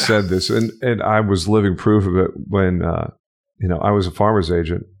said this, and I was living proof of it when I was a farmer's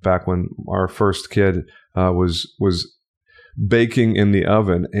agent back when our first kid was baking in the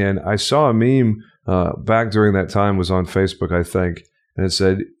oven, and I saw a meme back during that time, was on Facebook, I think, and it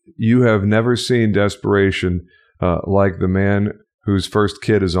said, "You have never seen desperation like the man whose first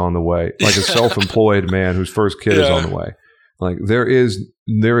kid is on the way, like a self-employed man whose first kid is on the way. Like there is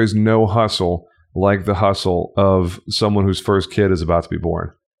no hustle like the hustle of someone whose first kid is about to be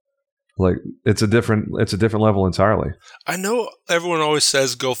born. Like it's a different level entirely." I know everyone always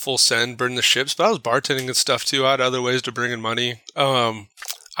says go full send, burn the ships, but I was bartending and stuff too. I had other ways to bring in money.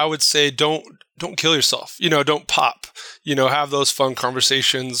 I would say don't kill yourself. Don't pop. Have those fun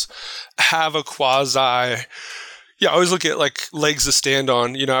conversations. Have a I always look at like legs to stand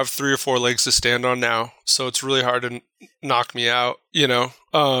on. I have 3 or 4 legs to stand on now, so it's really hard to knock me out.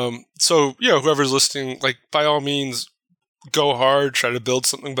 So whoever's listening, like by all means, go hard, try to build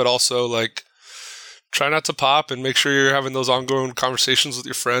something, but also like try not to pop and make sure you're having those ongoing conversations with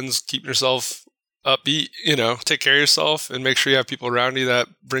your friends, keeping yourself upbeat, take care of yourself and make sure you have people around you that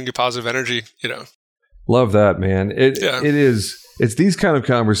bring you positive energy, Love that, man. It's these kind of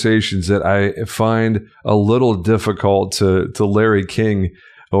conversations that I find a little difficult to Larry King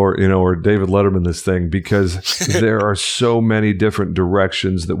or David Letterman this thing, because there are so many different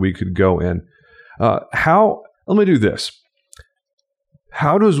directions that we could go in. Let me do this.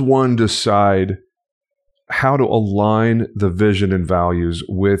 How does one decide how to align the vision and values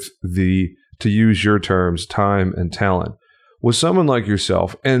with to use your terms, time and talent? With someone like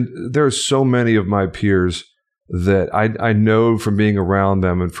yourself, and there are so many of my peers that I know from being around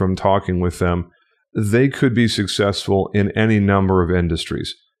them and from talking with them, they could be successful in any number of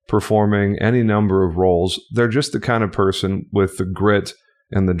industries, performing any number of roles. They're just the kind of person with the grit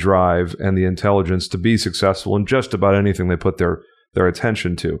and the drive and the intelligence to be successful in just about anything they put their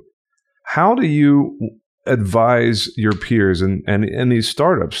attention to. How do you advise your peers and these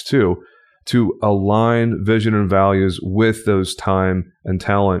startups too to align vision and values with those time and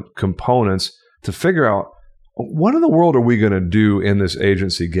talent components to figure out what in the world are we going to do in this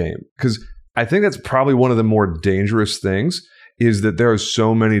agency game? Because I think that's probably one of the more dangerous things, is that there are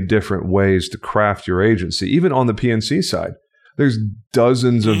so many different ways to craft your agency. Even on the PNC side, there's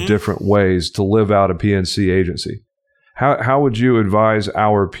dozens of different ways to live out a PNC agency. How would you advise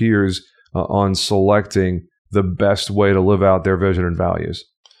our peers on selecting the best way to live out their vision and values?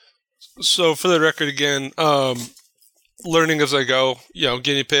 So for the record, again, learning as I go,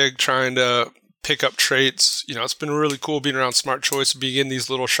 guinea pig, trying to pick up traits. It's been really cool being around Smart Choice, being in these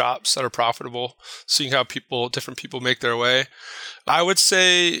little shops that are profitable, seeing how different people make their way. I would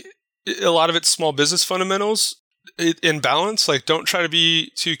say a lot of it's small business fundamentals in balance. Like don't try to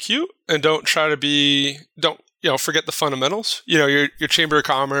be too cute and don't forget the fundamentals. Your Chamber of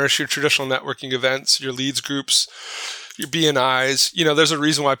Commerce, your traditional networking events, your leads groups, your BNIs. There's a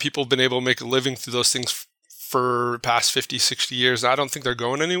reason why people have been able to make a living through those things for the past 50, 60 years. I don't think they're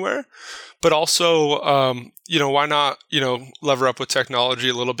going anywhere. But also, why not, lever up with technology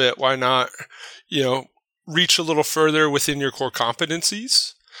a little bit? Why not, reach a little further within your core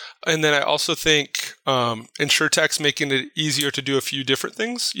competencies? And then I also think InsurTech's making it easier to do a few different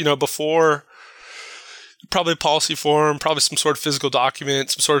things. Before, probably a policy form, probably some sort of physical document,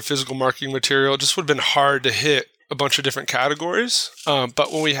 some sort of physical marketing material. It just would have been hard to hit a bunch of different categories.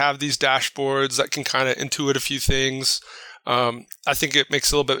 But when we have these dashboards that can kind of intuit a few things, I think it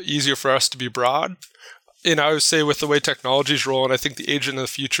makes it a little bit easier for us to be broad. And I would say with the way technology's rolling, I think the agent of the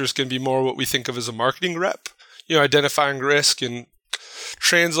future is going to be more what we think of as a marketing rep, identifying risk and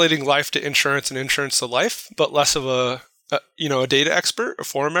translating life to insurance and insurance to life, but less of a data expert, a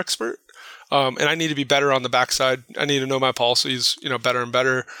forum expert. And I need to be better on the backside. I need to know my policies, better and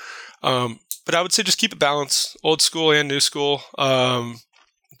better. But I would say just keep it balanced, old school and new school.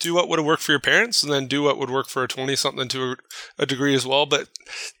 Do what would have worked for your parents, and then do what would work for a 20-something to a degree as well. But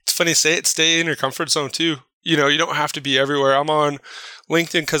it's funny to say it, stay in your comfort zone too. You don't have to be everywhere. I'm on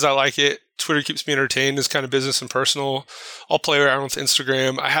LinkedIn because I like it. Twitter keeps me entertained as kind of business and personal. I'll play around with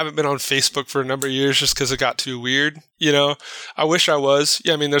Instagram. I haven't been on Facebook for a number of years just because it got too weird. I wish I was.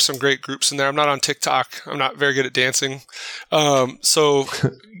 Yeah, there's some great groups in there. I'm not on TikTok. I'm not very good at dancing. So,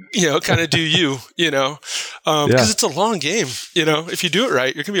 kind of do you, because it's a long game. If you do it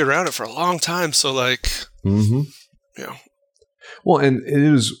right, you're going to be around it for a long time. So Mm-hmm. Yeah. Well, and it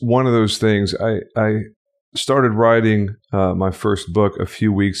is one of those things. I started writing my first book a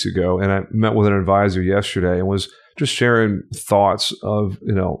few weeks ago, and I met with an advisor yesterday and was just sharing thoughts of,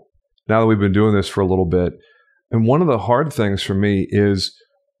 now that we've been doing this for a little bit. And one of the hard things for me is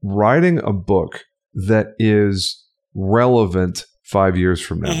writing a book that is relevant 5 years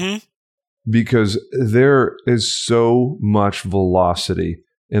from now. Mm-hmm. Because there is so much velocity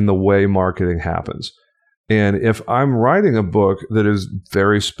in the way marketing happens. And if I'm writing a book that is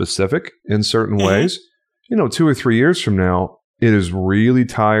very specific in certain ways, 2 or 3 years from now, it is really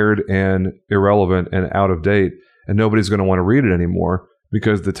tired and irrelevant and out of date, and nobody's going to want to read it anymore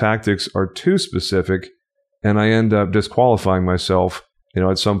because the tactics are too specific, and I end up disqualifying myself,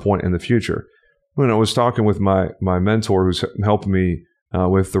 at some point in the future. When I was talking with my mentor who's helping me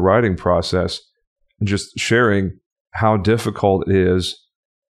with the writing process, just sharing how difficult it is,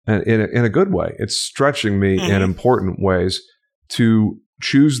 and in a good way. It's stretching me in important ways to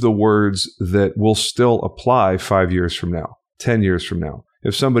choose the words that will still apply 5 years from now, 10 years from now.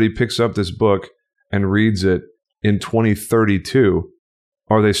 If somebody picks up this book and reads it in 2032,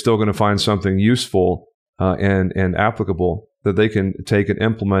 are they still going to find something useful and applicable that they can take and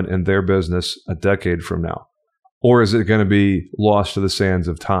implement in their business a decade from now? Or is it going to be lost to the sands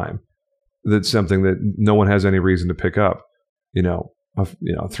of time? That's something that no one has any reason to pick up,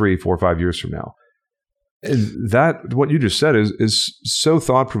 3, 4, 5 years from now. And that, what you just said is so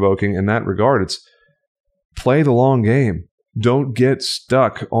thought-provoking in that regard. It's play the long game. Don't get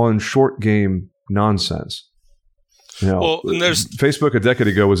stuck on short game nonsense. Well, and Facebook a decade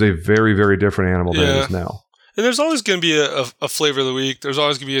ago was a very, very different animal than it is now. And there's always going to be a flavor of the week. There's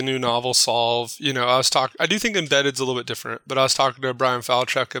always going to be a new novel solve. I do think Embedded's a little bit different, but I was talking to Brian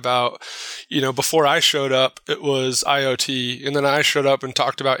Falchuk about, before I showed up, it was IoT. And then I showed up and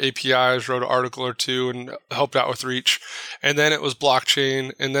talked about APIs, wrote an article or two and helped out with Reach. And then it was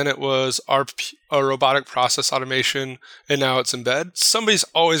blockchain. And then it was robotic process automation. And now it's Embed. Somebody's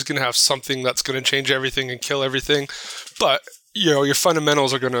always going to have something that's going to change everything and kill everything. But, your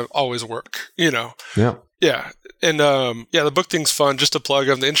fundamentals are going to always work, Yeah. Yeah. And the book thing's fun. Just to plug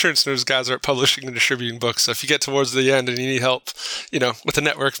them, the Insurance Nerds guys are publishing and distributing books. So if you get towards the end and you need help, with the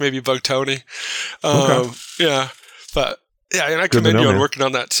network, maybe bug Tony. Okay. Yeah. But yeah, and I commend you on working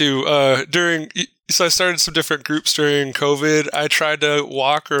on that too. So I started some different groups during COVID. I tried to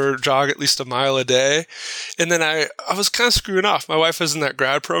walk or jog at least a mile a day. And then I was kind of screwing off. My wife was in that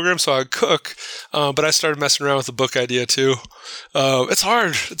grad program, so I'd cook. But I started messing around with the book idea too. It's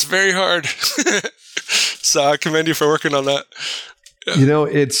hard. It's very hard. So I commend you for working on that. Yeah.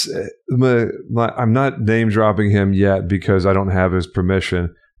 It's I'm not name dropping him yet because I don't have his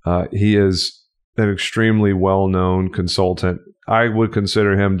permission. He is an extremely well-known consultant. I would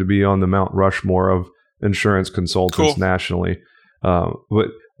consider him to be on the Mount Rushmore of insurance consultants nationally. But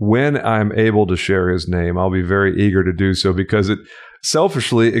when I'm able to share his name, I'll be very eager to do so because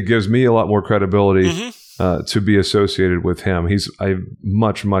selfishly, it gives me a lot more credibility to be associated with him. He's a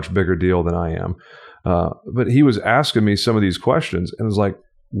much, much bigger deal than I am. But he was asking me some of these questions and was like,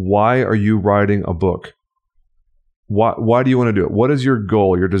 why are you writing a book? Why do you want to do it? What is your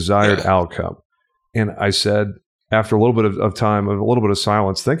goal, your desired outcome? And I said, after a little bit of time, a little bit of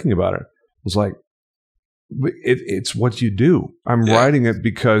silence thinking about it, was like, it's what you do. I'm writing it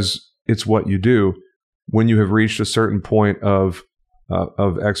because it's what you do when you have reached a certain point of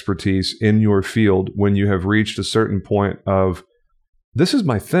expertise in your field, when you have reached a certain point of, this is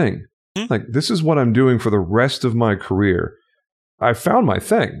my thing. Like, this is what I'm doing for the rest of my career. I found my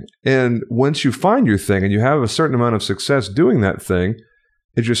thing. And once you find your thing and you have a certain amount of success doing that thing,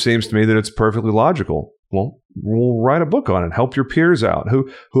 it just seems to me that it's perfectly logical. Well, we'll write a book on it. Help your peers out.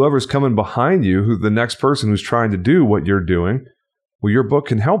 Whoever's coming behind you, the next person who's trying to do what you're doing, well, your book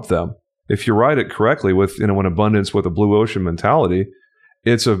can help them. If you write it correctly with, an abundance, with a blue ocean mentality,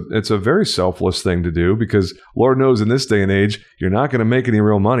 it's a very selfless thing to do because Lord knows in this day and age, you're not going to make any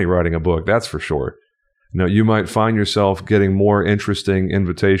real money writing a book. That's for sure. You might find yourself getting more interesting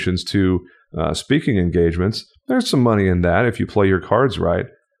invitations to speaking engagements. There's some money in that if you play your cards right.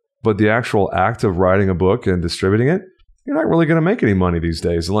 But the actual act of writing a book and distributing it, you're not really going to make any money these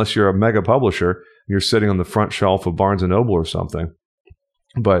days unless you're a mega publisher and you're sitting on the front shelf of Barnes & Noble or something.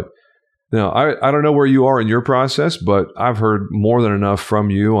 But I don't know where you are in your process, but I've heard more than enough from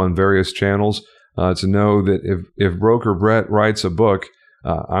you on various channels to know that if Broker Brett writes a book,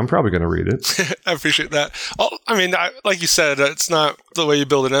 I'm probably going to read it. I appreciate that. Like you said, it's not the way you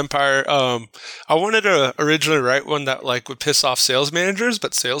build an empire. I wanted to originally write one that would piss off sales managers,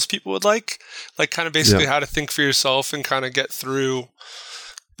 but salespeople would like kind of basically how to think for yourself and kind of get through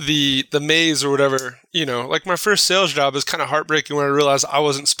the maze or whatever, like my first sales job is kind of heartbreaking when I realized I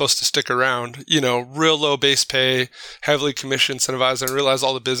wasn't supposed to stick around, real low base pay, heavily commission incentivized. And I realized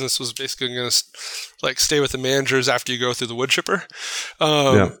all the business was basically going to like stay with the managers after you go through the wood chipper.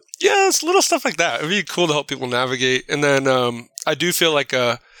 Yeah, it's little stuff like that. It'd be cool to help people navigate. And then I do feel like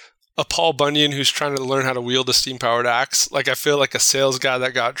a Paul Bunyan who's trying to learn how to wield a steam-powered axe. Like I feel like a sales guy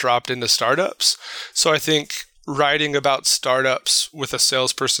that got dropped into startups. So I think writing about startups with a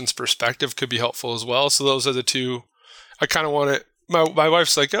salesperson's perspective could be helpful as well. So those are the two. I kind of want it. My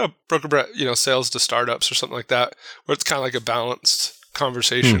wife's like, oh, Broker Brett, sales to startups or something like that, where it's kind of like a balanced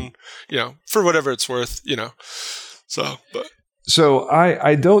conversation, for whatever it's worth, So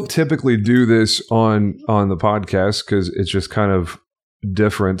I don't typically do this on the podcast because it's just kind of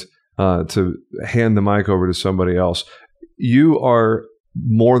different to hand the mic over to somebody else. You are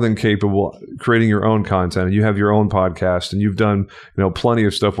more than capable creating your own content. You have your own podcast, and you've done plenty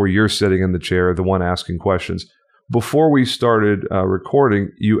of stuff where you're sitting in the chair, the one asking questions. Before we started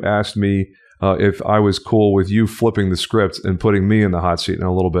recording, you asked me if I was cool with you flipping the script and putting me in the hot seat in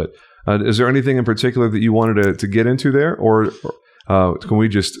a little bit. Is there anything in particular that you wanted to get into there, or can we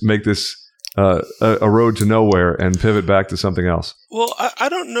just make this a road to nowhere and pivot back to something else? Well, I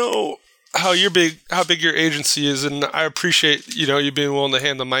don't know how big your agency is, and I appreciate you being willing to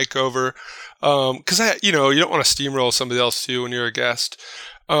hand the mic over, because you don't want to steamroll somebody else too when you're a guest.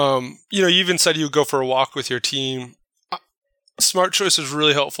 You even said you would go for a walk with your team. Smart Choice is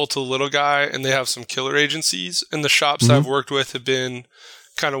really helpful to the little guy, and they have some killer agencies. And the shops I've worked with have been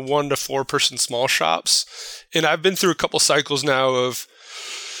kind of 1 to 4 person small shops. And I've been through a couple cycles now of,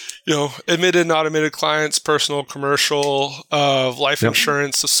 admitted and not admitted clients, personal, commercial, life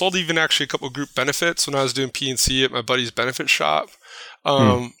insurance. I sold even actually a couple of group benefits when I was doing P&C at my buddy's benefit shop.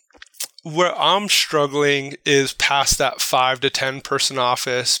 Where I'm struggling is past that 5 to 10 person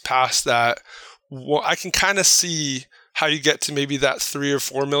office, past that. I can kind of see how you get to maybe that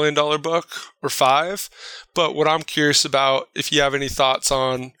 $3 or $4 million book or 5. But what I'm curious about, if you have any thoughts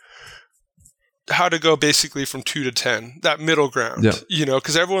on how to go basically from 2 to 10, that middle ground,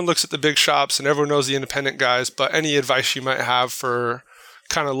 because everyone looks at the big shops and everyone knows the independent guys, but any advice you might have for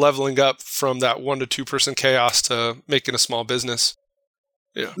kind of leveling up from that 1 to 2 person chaos to making a small business.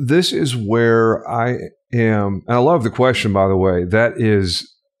 Yeah. This is where I am. And I love the question, by the way. That is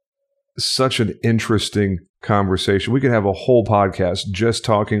such an interesting conversation. We could have a whole podcast just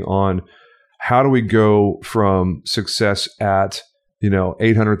talking on how do we go from success at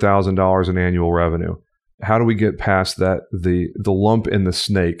 $800,000 in annual revenue. How do we get past that, the lump in the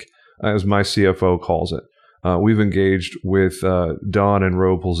snake, as my CFO calls it? We've engaged with Don and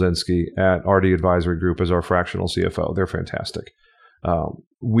Ro Polzinski at RD Advisory Group as our fractional CFO. They're fantastic.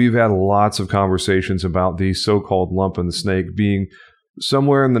 We've had lots of conversations about the so-called lump in the snake being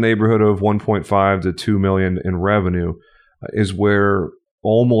somewhere in the neighborhood of 1.5 to 2 million in revenue is where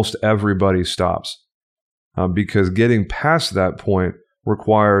almost everybody stops. Because getting past that point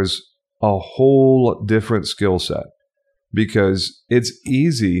requires a whole different skill set, because it's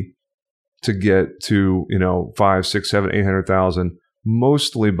easy to get to 5, 6, 7, 800,000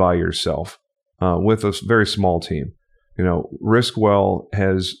 mostly by yourself with a very small team. Riskwell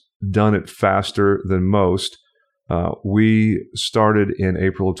has done it faster than most. We started in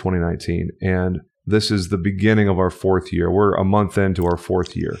April of 2019, and this is the beginning of our 4th year. We're a month into our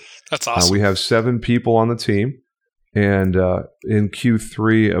 4th year. That's awesome. We have 7 people on the team, and in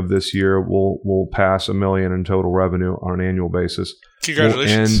Q3 of this year, we'll pass $1 million in total revenue on an annual basis.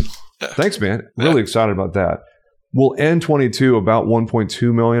 Congratulations! Thanks, man. Really excited about that. We'll end 22 about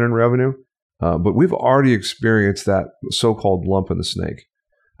 1.2 million in revenue, but we've already experienced that so-called lump in the snake.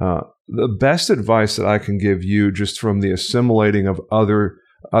 The best advice that I can give you, just from the assimilating of other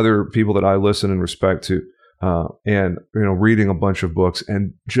people that I listen and respect to, and reading a bunch of books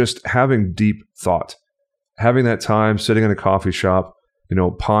and just having deep thought, having that time sitting in a coffee shop,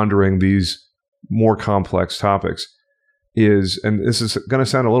 pondering these more complex topics is, and this is going to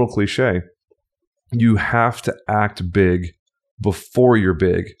sound a little cliche, you have to act big before you're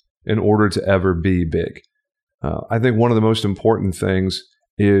big in order to ever be big. I think one of the most important things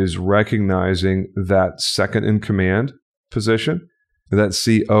is recognizing that second in command position, that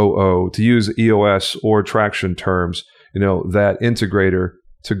COO, to use EOS or traction terms, that integrator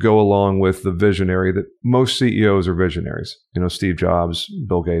to go along with the visionary. That most CEOs are visionaries, Steve Jobs,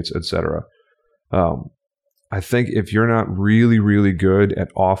 Bill Gates, etc. I think if you're not really, really good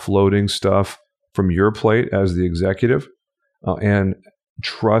at offloading stuff from your plate as the executive and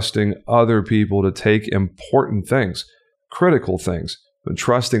trusting other people to take important things, critical things, but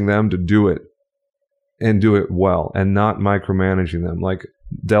trusting them to do it and do it well and not micromanaging them. Like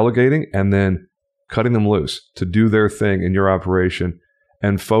delegating and then cutting them loose to do their thing in your operation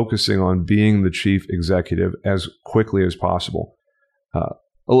and focusing on being the chief executive as quickly as possible.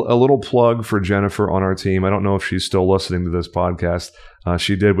 A little plug for Jennifer on our team. I don't know if she's still listening to this podcast.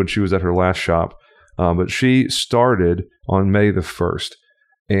 She did when she was at her last shop, but she started on May the 1st.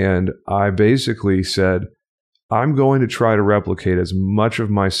 And I basically said, I'm going to try to replicate as much of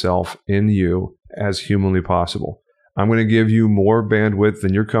myself in you as humanly possible. I'm going to give you more bandwidth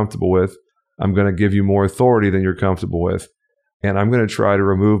than you're comfortable with. I'm going to give you more authority than you're comfortable with. And I'm going to try to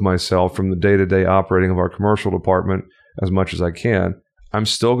remove myself from the day-to-day operating of our commercial department as much as I can. I'm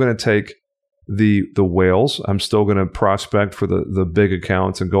still going to take the whales. I'm still going to prospect for the big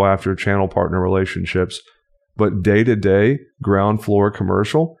accounts and go after channel partner relationships. But day-to-day, ground floor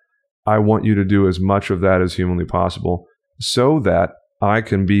commercial, I want you to do as much of that as humanly possible so that I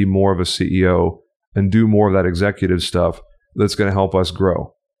can be more of a CEO and do more of that executive stuff that's going to help us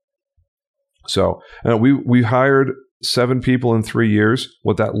grow. So we hired 7 people in 3 years.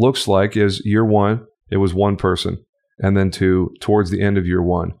 What that looks like is year 1, it was 1 person. And then 2 towards the end of year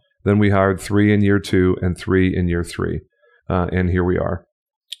 1. Then we hired 3 in year 2 and 3 in year 3. And here we are.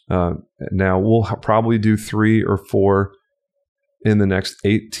 Now we'll probably do 3 or 4 in the next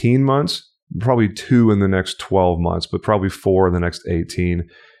 18 months, probably 2 in the next 12 months, but probably 4 in the next 18.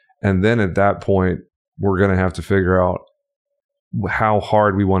 And then at that point, we're going to have to figure out how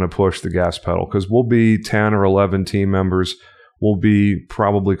hard we want to push the gas pedal, because we'll be 10 or 11 team members. We'll be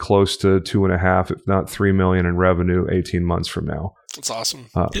probably close to 2.5, if not 3 million in revenue 18 months from now. That's awesome.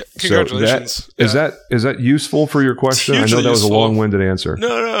 Congratulations. So is that useful for your question? I know that was a long-winded answer.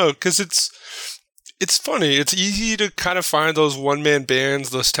 No, because it's funny. It's easy to kind of find those one-man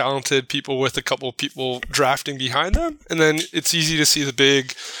bands, those talented people with a couple of people drafting behind them. And then it's easy to see the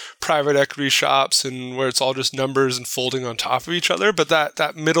big private equity shops and where it's all just numbers and folding on top of each other. But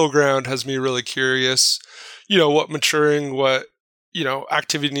that middle ground has me really curious, what maturing, what,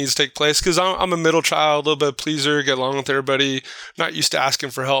 activity needs to take place. Because I'm a middle child, a little bit of pleaser, get along with everybody, not used to asking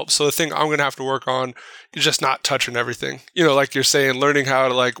for help. So the thing I'm going to have to work on is just not touching everything. Like you're saying, learning how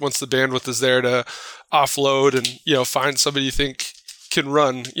to, once the bandwidth is there, to offload and, find somebody you think can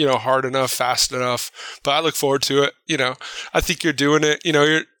run, hard enough, fast enough. But I look forward to it. I think you're doing it.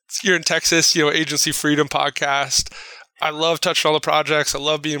 You're in Texas, Agency Freedom podcast. I love touching all the projects. I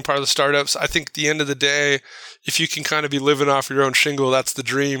love being part of the startups. I think at the end of the day, if you can kind of be living off your own shingle, that's the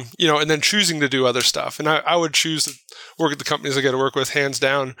dream, and then choosing to do other stuff. And I would choose to work at the companies I get to work with, hands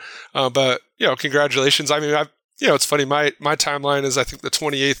down. But, congratulations. I mean, it's funny. My timeline is, I think, the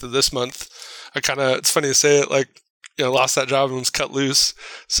 28th of this month. It's funny to say it, lost that job and was cut loose.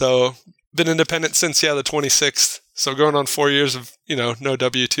 So been independent since, the 26th. So going on 4 years of, no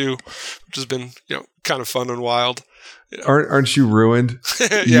W-2, which has been, kind of fun and wild. Aren't you ruined?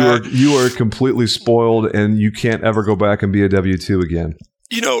 Yeah. You are completely spoiled, and you can't ever go back and be a W-2 again.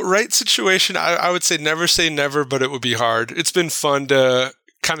 Right situation, I would say never, but it would be hard. It's been fun to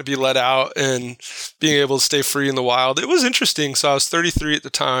kind of be let out and being able to stay free in the wild. It was interesting. So I was 33 at the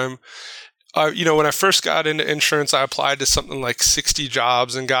time. When I first got into insurance, I applied to something like 60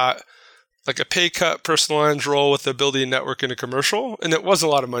 jobs and got a pay cut, personal lines role with the ability to network in a commercial. And it wasn't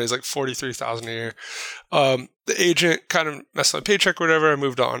a lot of money. It's like $43,000 a year. The agent kind of messed my paycheck or whatever. I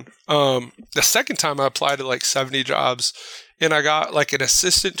moved on. The second time I applied to 70 jobs, and I got an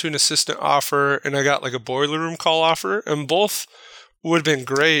assistant to an assistant offer, and I got a boiler room call offer, and both would have been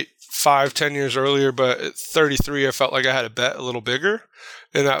great 5-10 years earlier. But at 33, I felt like I had to bet a little bigger.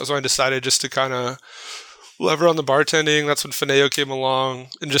 And that was when I decided just to kind of lever on the bartending. That's when Fineo came along,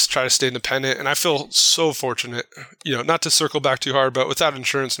 and just try to stay independent. And I feel so fortunate, not to circle back too hard, but without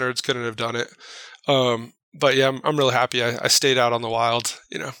Insurance Nerds, couldn't have done it. But yeah, I'm really happy I stayed out on the wild,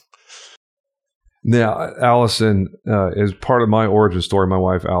 Now, Allison is part of my origin story. My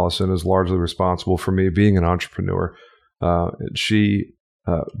wife, Allison, is largely responsible for me being an entrepreneur. She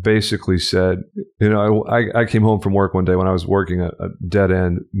basically said, I came home from work one day when I was working a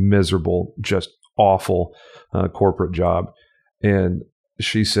dead-end, miserable, just awful corporate job. And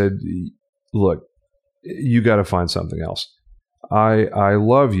she said, look, you got to find something else. I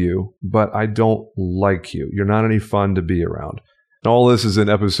love you, but I don't like you. You're not any fun to be around. And all this is in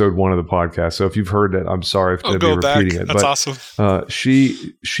episode 1 of the podcast. So if you've heard it, I'm sorry if I'm repeating it. That's awesome.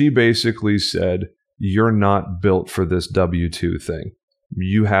 She basically said, you're not built for this W-2 thing.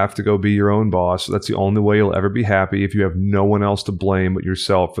 You have to go be your own boss. That's the only way you'll ever be happy, if you have no one else to blame but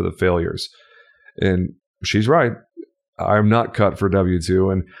yourself for the failures. And she's right. I'm not cut for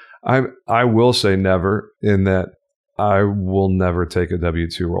W-2. And I will say never, in that I will never take a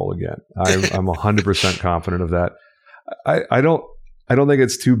W-2 role again. I'm 100% confident of that. I I don't think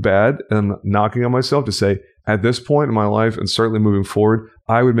it's too bad, and I'm knocking on myself to say, at this point in my life, and certainly moving forward,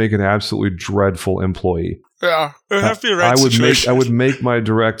 I would make an absolutely dreadful employee. Yeah, it would have to be a right situation. I would make my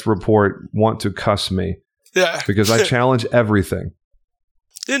direct report want to cuss me. Yeah. Because I challenge everything.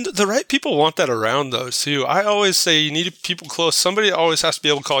 And the right people want that around, though, too. I always say you need people close. Somebody always has to be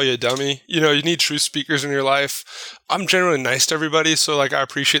able to call you a dummy. You need truth speakers in your life. I'm generally nice to everybody, so like I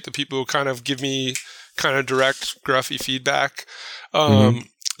appreciate the people who kind of give me kind of direct, gruffy feedback.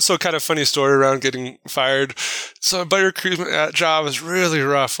 So kind of funny story around getting fired. So my recruitment job was really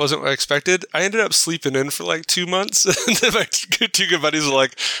rough. Wasn't what I expected. I ended up sleeping in for like 2 months. And then my two good buddies were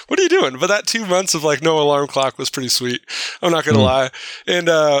like, what are you doing? But that 2 months of like no alarm clock was pretty sweet. I'm not going to lie.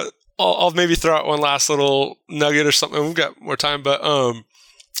 And I'll maybe throw out one last little nugget or something. We've got more time. But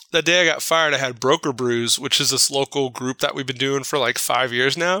that day I got fired, I had Broker Brews, which is this local group that we've been doing for like 5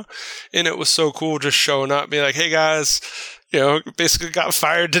 years now. And it was so cool just showing up, being like, hey guys, basically got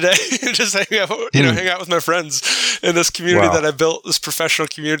fired today and just hang out with my friends in this community that I built, this professional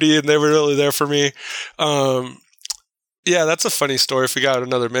community, and they were really there for me. Yeah, that's a funny story. If we got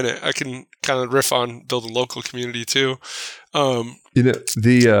another minute, I can kind of riff on building local community too. We're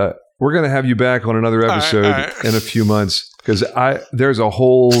going to have you back on another episode in a few months, because there's a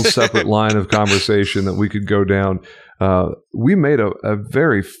whole separate line of conversation that we could go down. We made a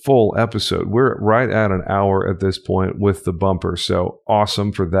very full episode. We're right at an hour at this point with the bumper. So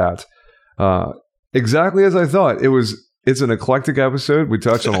awesome for that. Exactly as I thought. It's an eclectic episode. We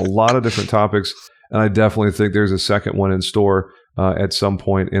touched on a lot of different topics, and I definitely think there's a second one in store at some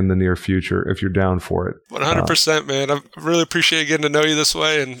point in the near future if you're down for it. 100%, man. I really appreciate getting to know you this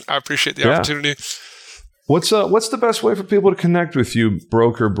way, and I appreciate the opportunity. What's the best way for people to connect with you,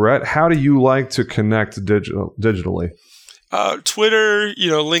 Broker Brett? How do you like to connect digitally? Twitter,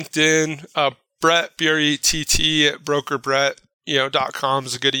 LinkedIn, Brett, BRETT at brokerbrett.com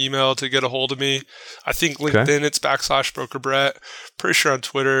is a good email to get a hold of me. I think LinkedIn, it's /BrokerBrett. Pretty sure on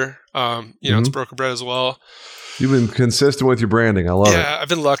Twitter, it's Broker Brett as well. You've been consistent with your branding. I love it. Yeah, I've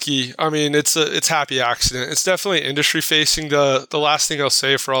been lucky. I mean, it's happy accident. It's definitely industry facing. The last thing I'll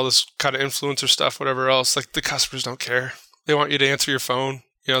say for all this kind of influencer stuff, whatever else, like the customers don't care. They want you to answer your phone.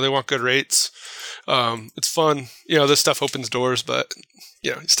 They want good rates. It's fun. This stuff opens doors, but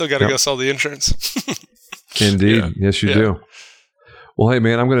you still got to go sell the insurance. Indeed. Yes, you do. Well, hey,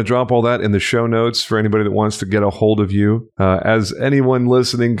 man, I'm going to drop all that in the show notes for anybody that wants to get a hold of you. As anyone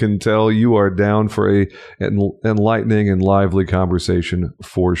listening can tell, you are down for an enlightening and lively conversation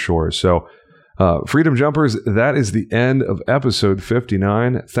for sure. So, Freedom Jumpers, that is the end of episode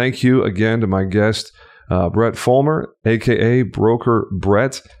 59. Thank you again to my guest, Brett Fulmer, a.k.a. Broker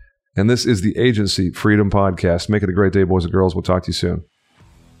Brett. And this is the Agency Freedom Podcast. Make it a great day, boys and girls. We'll talk to you soon.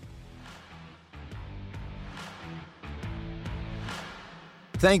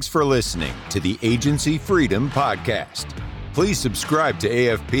 Thanks for listening to the Agency Freedom Podcast. Please subscribe to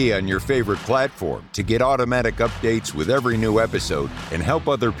AFP on your favorite platform to get automatic updates with every new episode and help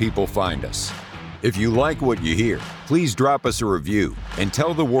other people find us. If you like what you hear, please drop us a review and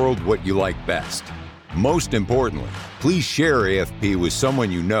tell the world what you like best. Most importantly, please share AFP with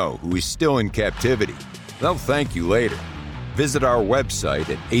someone you know who is still in captivity. They'll thank you later. Visit our website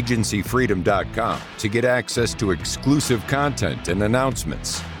at agencyfreedom.com to get access to exclusive content and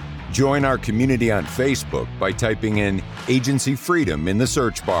announcements. Join our community on Facebook by typing in Agency Freedom in the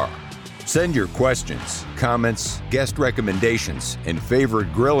search bar. Send your questions, comments, guest recommendations, and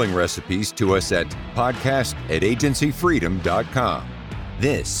favorite grilling recipes to us at podcast@agencyfreedom.com.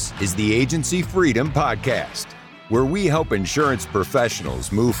 This is the Agency Freedom Podcast, where we help insurance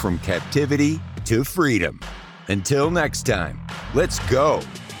professionals move from captivity to freedom. Until next time, let's go.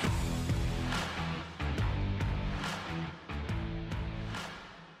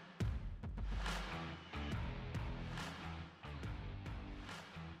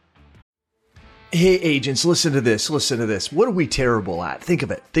 Hey, agents, listen to this. What are we terrible at? Think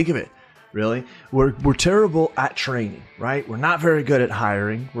of it. Really? We're terrible at training, right? We're not very good at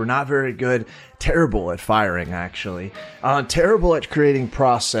hiring. We're not very good, terrible at firing, actually. Terrible at creating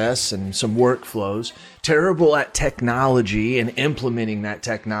process and some workflows. Terrible at technology and implementing that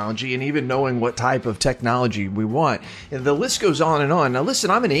technology and even knowing what type of technology we want. And the list goes on and on. Now, listen,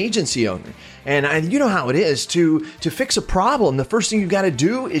 I'm an agency owner, and you know how it is. To fix a problem, the first thing you got to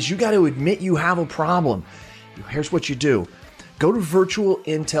do is you got to admit you have a problem. Here's what you do. Go to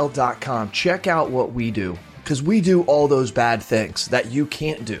virtualintel.com. Check out what we do, because we do all those bad things that you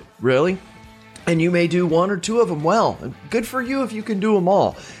can't do. Really? And you may do one or two of them well. Good for you if you can do them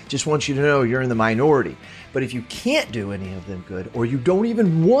all. Just want you to know you're in the minority. But if you can't do any of them good, or you don't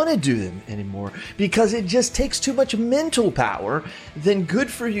even want to do them anymore because it just takes too much mental power, then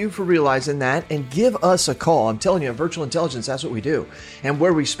good for you for realizing that, and give us a call. I'm telling you, in Virtual Intelligence, that's what we do. And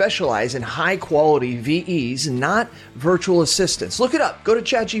where we specialize in high quality VEs, not virtual assistants. Look it up. Go to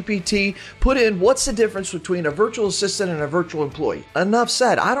ChatGPT, put in what's the difference between a virtual assistant and a virtual employee. Enough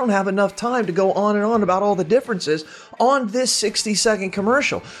said. I don't have enough time to go on and on about all the differences on this 60-second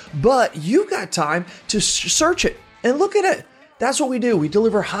commercial. But you've got time to search it and look at it. That's what we do. We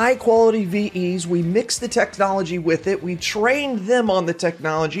deliver high quality VEs. We mix the technology with it. We train them on the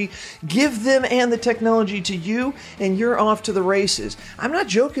technology, give them and the technology to you, and you're off to the races. I'm not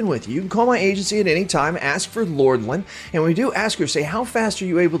joking with you. You can call my agency at any time, ask for Lordland, and we do ask her, say, how fast are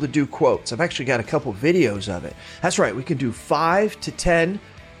you able to do quotes? I've actually got a couple videos of it. That's right. We can do 5 to 10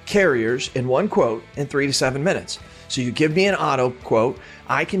 carriers in one quote in 3 to 7 minutes. So you give me an auto quote,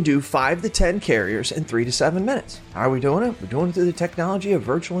 I can do 5 to 10 carriers in 3 to 7 minutes. How are we doing it? We're doing it through the technology of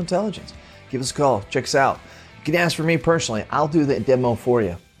virtual intelligence. Give us a call. Check us out. You can ask for me personally. I'll do the demo for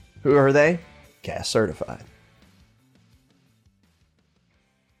you. Who are they? CAS certified.